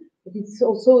on. but it's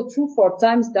also true for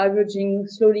times diverging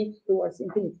slowly towards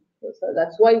infinity. So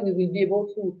that's why we will be able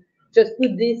to just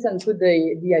put this and put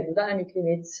the hydrodynamic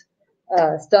limits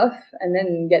stuff, and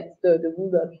then get the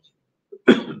rule of.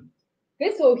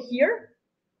 Okay, so here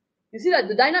you see that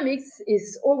the dynamics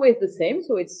is always the same,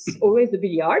 so it's always the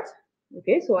billiard.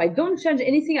 Okay, so I don't change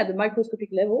anything at the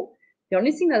microscopic level. The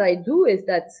only thing that I do is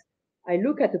that I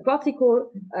look at a particular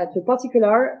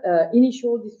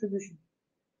initial distribution.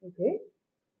 Okay,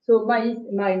 so my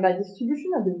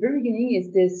distribution at the very beginning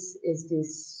is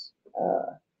this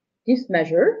gift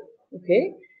measure.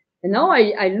 Okay, and now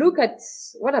I look at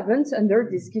what happens under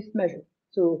this gift measure.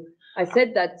 So I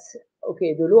said that,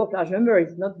 okay, the law of large number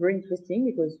is not very interesting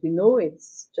because we know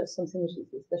it's just something which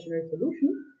is a stationary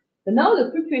solution. But now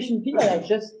the fluctuation p that I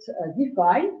just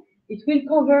defined, it will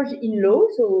converge in law.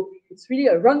 So it's really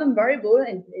a random variable,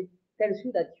 and it tells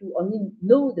you that you only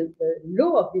know the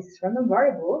law of this random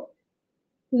variable.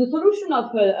 So the solution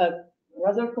of a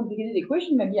rather complicated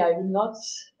equation, maybe I will not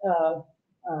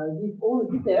give all the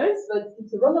details, but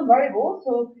it's a random variable.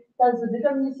 So that's the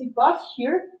deterministic part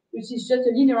here, which is just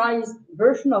a linearized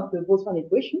version of the Boltzmann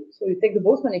equation. So you take the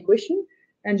Boltzmann equation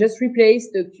and just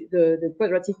replace the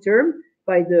quadratic term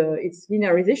by its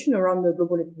linearization around the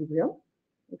global equilibrium.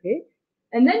 Okay,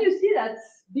 and then you see that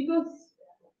because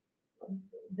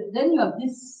then you have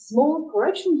this small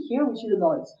correction here, which is a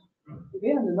noise.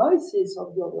 Okay, and the noise is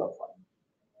of the order of 1.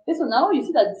 Okay, so now you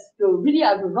see that you really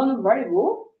have a random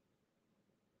variable.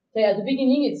 Okay, at the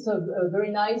beginning, it's a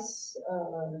very nice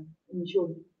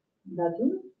initial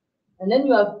datum. And then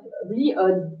you have really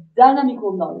a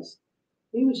dynamical noise,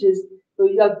 okay, which is, so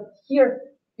you have here,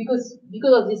 because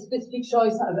of this specific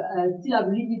choice, I still have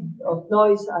a little bit of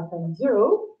noise at time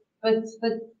 0, but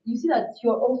you see that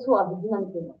you also have the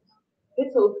dynamical noise. Okay,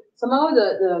 so somehow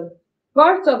the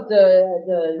part of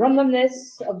the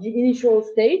randomness of the initial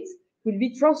state will be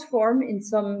transformed in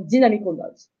some dynamical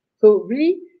noise. So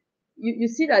really, you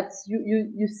see that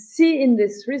you see in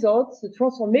this result the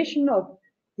transformation of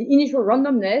the initial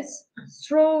randomness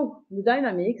through the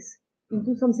dynamics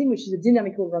into something which is a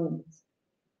dynamical randomness.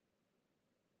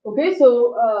 Okay,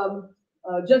 so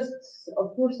just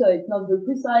of course it's not very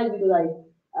precise because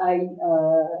I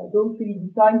don't really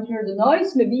define here the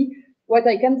noise. Maybe what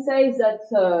I can say is that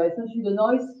essentially the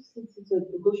noise, since it's a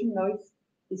Gaussian noise,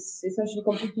 is essentially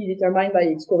completely determined by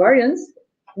its covariance.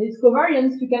 And its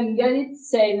covariance, you can get it,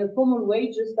 say, in a formal way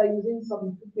just by using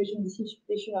some fluctuation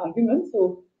dissipation argument.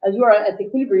 So as you are at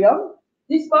equilibrium,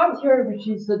 this part here, which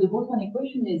is the Boltzmann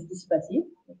equation, is dissipative.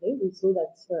 Okay, we saw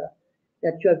that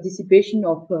you have dissipation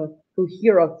of so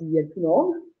here of the L2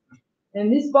 norm,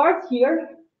 and this part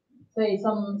here, say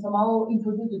somehow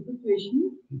introduce the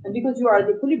fluctuation, and because you are at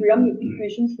equilibrium, the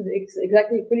fluctuation should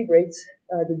exactly equilibrate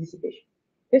the dissipation.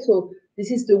 Okay, so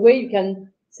this is the way you can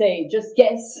say just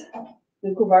guess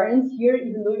the covariance here,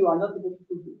 even though you are not able to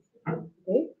prove it.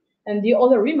 Okay, and the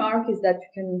other remark is that you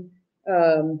can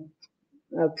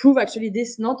prove actually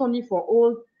this not only for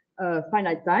all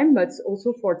finite time, but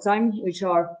also for time which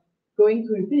are going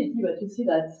to infinity. But you see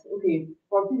that, okay,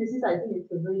 for physicists, I think it's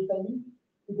very funny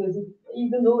because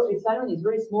even though epsilon is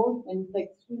very small and it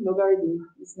takes 3 logarithms,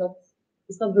 it's not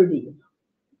very big.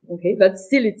 Okay, but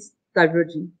still it's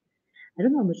diverging. I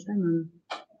don't know how much time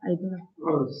I don't know.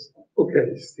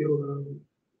 Okay, still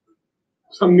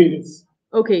some minutes.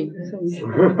 Okay.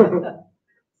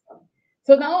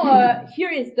 So now here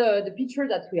is the picture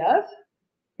that we have.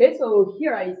 Okay, so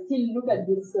here I still look at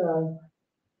this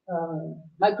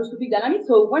microscopic dynamics.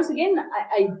 So once again,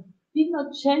 I did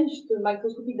not change the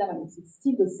microscopic dynamics. It's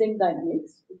still the same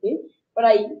dynamics. Okay, what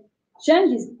I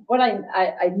change is what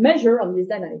I measure on this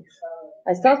dynamics.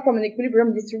 I start from an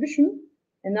equilibrium distribution,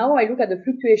 and now I look at the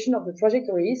fluctuation of the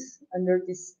trajectories under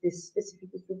this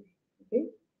specific distribution. Okay.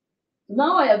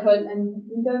 Now I have an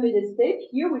intermediate state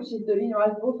here, which is the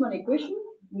linearized Boltzmann equation,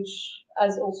 which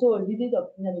has also a little bit of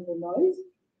dynamical noise.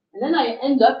 And then I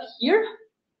end up here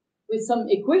with some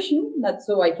equation that,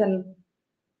 so I can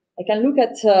look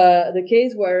at the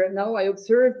case where now I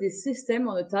observe this system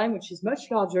on a time which is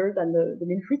much larger than the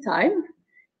mean free time.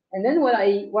 And then what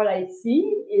I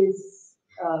see is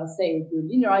say the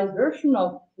linearized version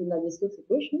of the Navier-Stokes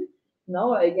equation.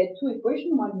 Now I get 2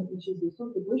 equations, one which is the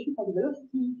Stokes equation for the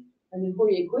velocity, and the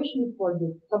Fourier equation for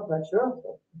the temperature,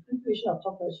 so the fluctuation of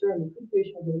temperature and the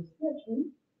fluctuation of velocity actually.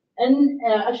 And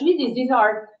actually these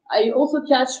are, I also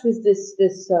catch with this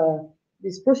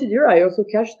procedure, I also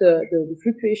catch the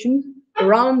fluctuation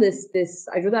around this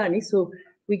hydrodynamics. So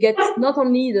we get not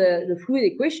only the fluid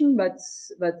equation, but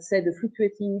say the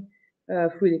fluctuating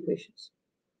fluid equations.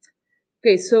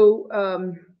 Okay, so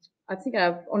I think I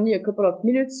have only a couple of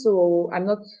minutes, so I'm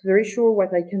not very sure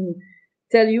what I can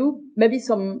tell you. Maybe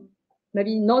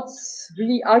not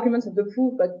really arguments of the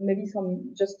proof, but maybe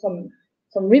some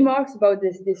remarks about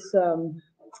this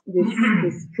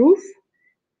proof.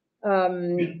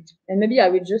 And maybe I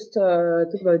will just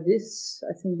talk about this.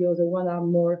 I think the other one are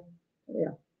more,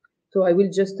 yeah. So I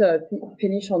will just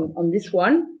finish on this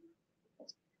one.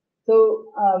 So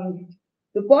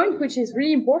the point which is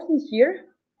really important here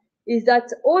is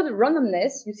that all the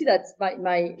randomness, you see that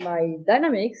my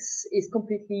dynamics is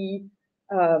completely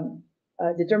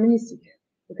deterministic.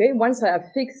 Okay, once I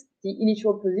have fixed the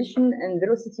initial position and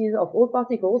velocities of all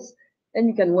particles, then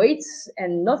you can wait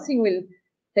and nothing will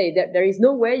say that there is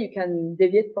no way you can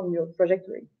deviate from your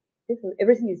trajectory. Okay, so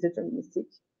everything is deterministic.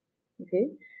 Okay,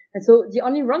 and so the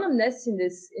only randomness in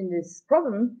this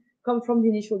problem comes from the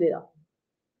initial data.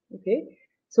 Okay,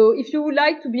 so if you would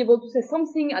like to be able to say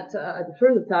something at a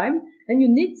further time, then you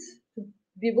need to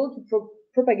be able to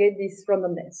propagate this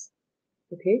randomness.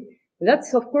 Okay, and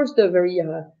that's of course the very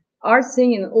hard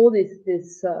thing in all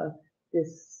this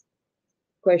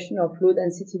question of low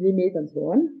density limit and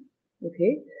so on.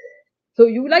 Okay, so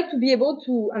you would like to be able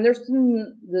to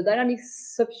understand the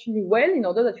dynamics sufficiently well in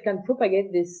order that you can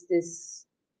propagate this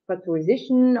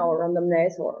factorization or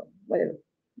randomness or whatever.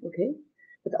 Okay.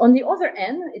 But on the other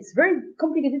hand, it's very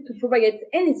complicated to propagate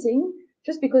anything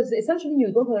just because essentially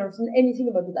you don't understand anything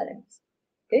about the dynamics.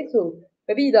 Okay, so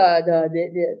maybe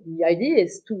the idea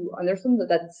is to understand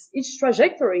that each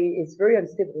trajectory is very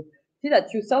unstable. See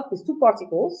that you start with two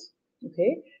particles.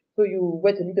 Okay, so you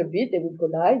wait a little bit, they will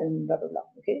collide and blah blah blah.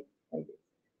 Okay, like this.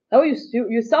 Now you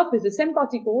start with the same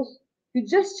particles. You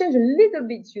just change a little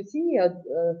bit. You see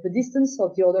the distance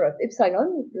of the order of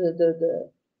epsilon,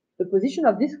 the position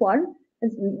of this one.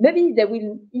 And maybe they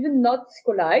will even not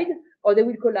collide, or they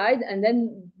will collide and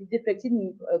then be deflected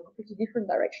in a completely different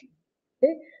direction.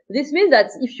 Okay, this means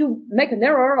that if you make an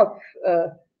error of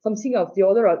something of the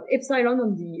order of epsilon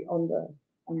on the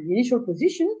initial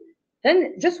position,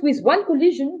 then just with one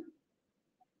collision,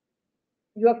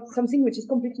 you have something which is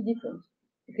completely different.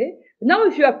 Okay, but now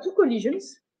if you have two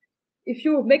collisions, if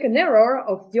you make an error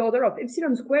of the order of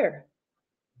epsilon squared,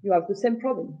 you have the same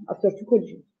problem after two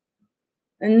collisions.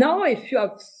 And now if you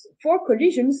have 4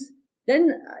 collisions,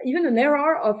 then even an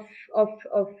error of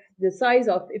the size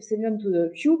of epsilon to the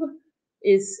cube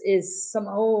is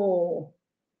somehow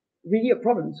really a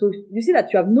problem. So you see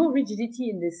that you have no rigidity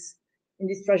in these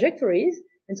trajectories.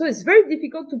 And so it's very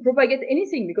difficult to propagate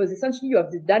anything because essentially you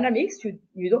have the dynamics,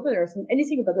 you don't understand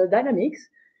anything about the dynamics,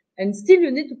 and still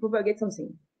you need to propagate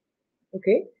something.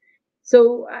 Okay.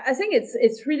 So I think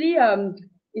it's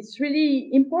really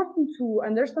important to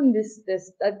understand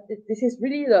that this is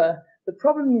really the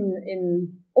problem in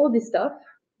all this stuff.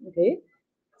 Okay,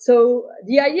 so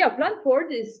the idea of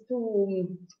Blandford is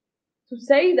to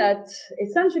say that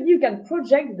essentially you can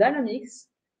project dynamics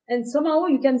and somehow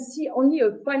you can see only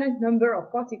a finite number of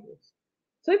particles.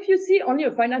 So if you see only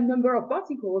a finite number of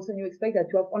particles and you expect that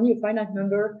you have only a finite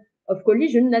number of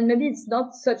collision, then maybe it's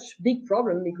not such big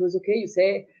problem because, okay, you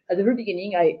say at the very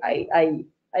beginning, I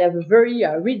have a very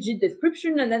rigid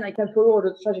description and then I can follow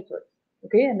the trajectory.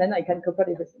 Okay, and then I can couple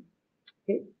everything.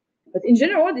 Okay, but in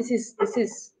general, this is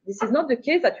not the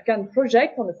case that you can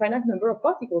project on a finite number of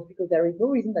particles because there is no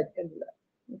reason that you can do that.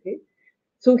 Okay,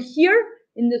 so here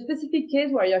in the specific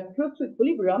case where you are close to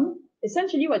equilibrium,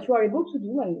 essentially what you are able to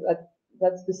do, and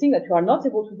that's the thing that you are not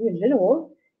able to do in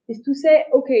general, is to say,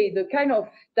 okay, the kind of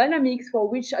dynamics for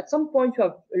which at some point you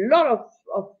have a lot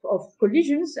of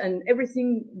collisions and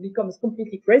everything becomes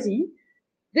completely crazy,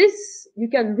 this you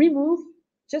can remove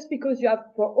just because you have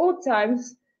for all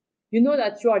times, you know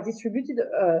that you are distributed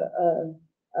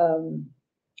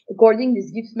according to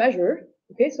this Gibbs measure.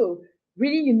 Okay, so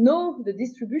really you know the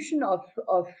distribution of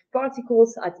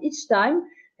particles at each time,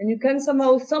 and you can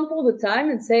somehow sample the time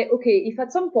and say, okay, if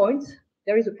at some point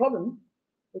there is a problem,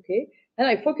 okay, and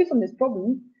I focus on this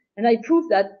problem and I prove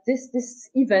that this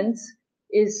event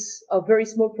is of very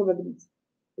small probability.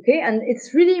 Okay, and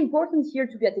it's really important here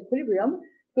to be at equilibrium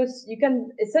because you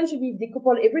can essentially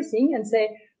decouple everything and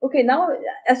say, okay, now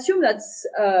assume that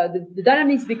the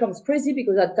dynamics becomes crazy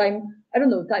because at time, I don't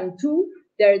know, time 2,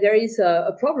 there is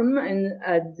a problem and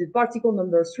the particle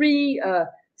number 3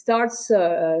 starts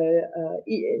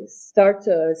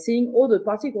seeing all the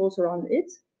particles around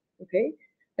it. Okay,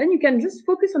 then you can just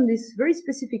focus on this very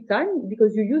specific time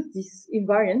because you use this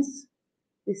invariance,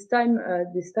 this time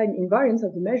invariance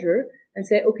of the measure, and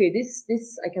say, okay, this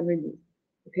I can remove.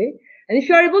 Okay, and if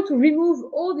you are able to remove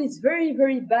all these very,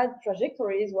 very bad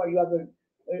trajectories where you have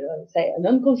say an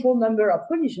uncontrolled number of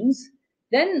collisions,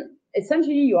 then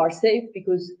essentially you are safe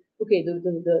because okay,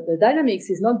 the dynamics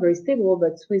is not very stable,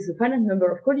 but with a finite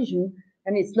number of collision,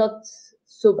 and it's not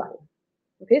so bad.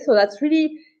 Okay, so that's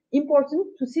really important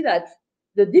to see that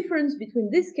the difference between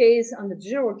this case and the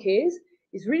general case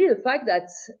is really the fact that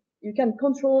you can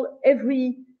control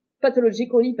every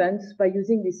pathological event by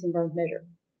using this invariant measure.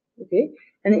 Okay,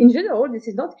 and in general, this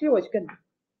is not clear what you can do.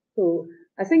 So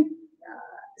I think,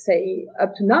 say,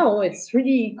 up to now, it's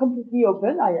really completely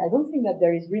open. I don't think that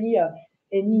there is really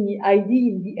any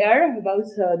idea in the air about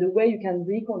the way you can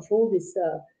really control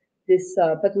this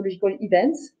pathological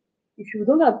events. If you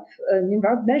don't have an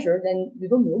invariant measure, then you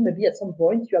don't know. Maybe at some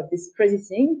point you have this crazy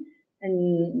thing,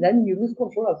 and then you lose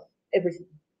control of everything.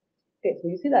 Okay, so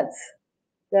you see that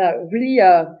really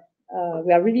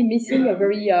we are really missing a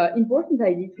very important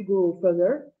idea to go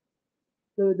further.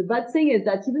 So the bad thing is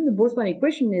that even the Boltzmann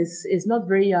equation is not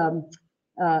very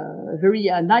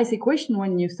nice equation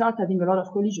when you start having a lot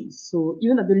of collisions. So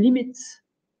even at the limit,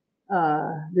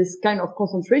 this kind of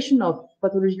concentration of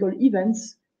pathological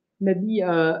events may be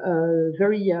a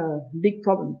very big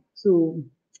problem. So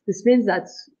this means that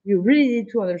you really need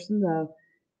to understand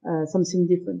something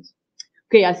different.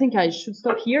 Okay, I think I should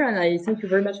stop here, and I thank you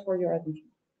very much for your attention.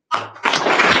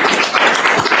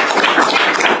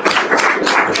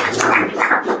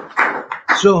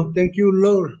 So, thank you,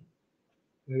 Laure.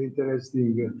 Very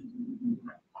interesting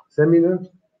seminar.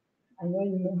 I know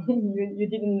you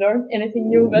didn't learn anything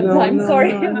new, but I'm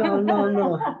sorry.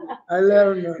 No. I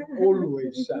learn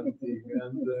always something,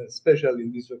 and especially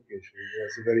in this occasion, it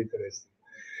was very interesting.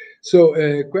 So,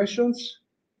 questions?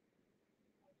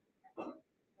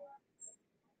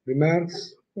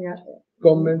 Remarks? Yeah.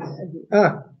 Comments?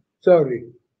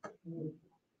 Sorry.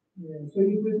 Yeah, so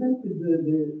you presented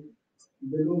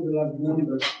the law of large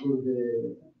numbers for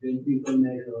the empirical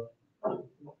measure.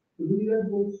 Do you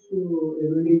have also a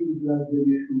related large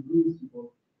deviation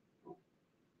principle?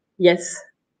 Yes.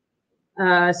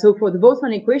 So for the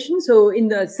Boltzmann equation, so in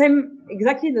the same,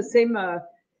 exactly the same,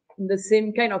 in the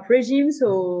same kind of regime,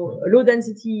 so low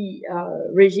density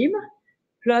regime,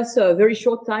 plus a very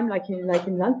short time, like in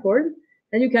Lanford,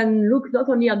 then you can look not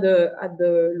only at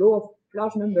the law of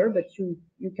large number, but you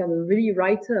can really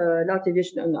write a large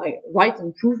deviation and write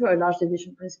and prove a large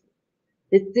deviation principle.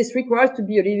 This requires to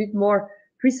be a little bit more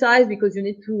precise because you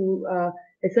need to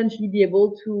essentially be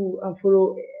able to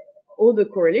follow all the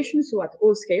correlations, so at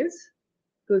all scales.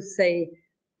 Because say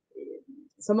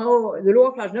somehow the law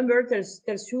of large number tells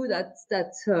you that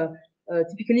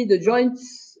typically the joint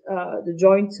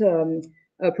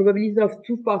probability of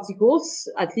two particles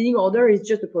at leading order is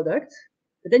just a product.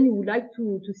 But then you would like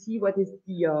to see what is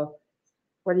the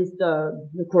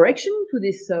correction to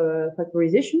this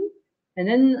factorization, and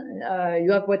then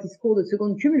you have what is called the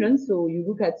second cumulant. So you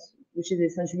look at, which is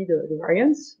essentially the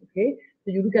variance. Okay,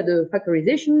 so you look at the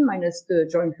factorization minus the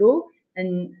joint law,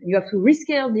 and you have to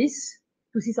rescale this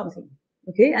to see something.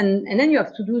 Okay, and then you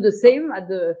have to do the same at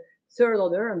the third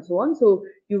order and so on. So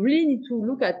you really need to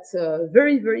look at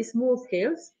very, very small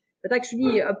scales, but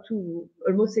actually up to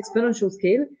almost exponential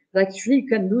scale. But actually you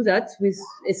can do that with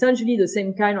essentially the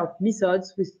same kind of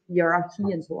methods with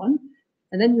hierarchy and so on.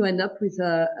 And then you end up with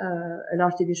a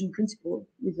large deviation principle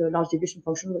with a large deviation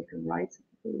function that you can write.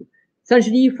 So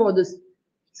essentially for this,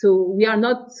 so we are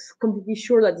not completely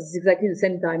sure that it's exactly the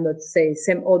same time, but say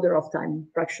same order of time,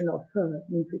 fraction of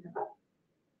mean free time.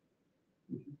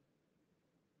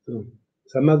 So,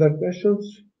 some other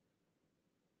questions?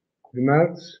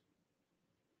 Remarks?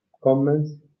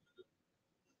 Comments?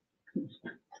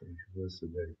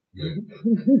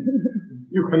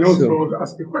 You can also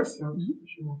ask a question.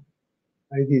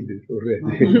 I did it already.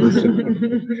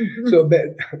 So,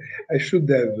 but I should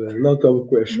have a lot of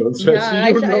questions.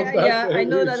 Yeah, I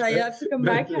know that I have to come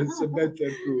back. It's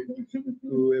better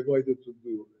to avoid it to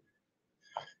do.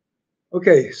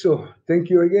 Okay, so thank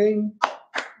you again.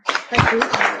 Thank you.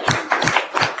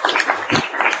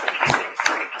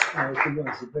 It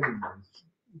was very nice.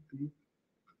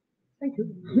 Thank you.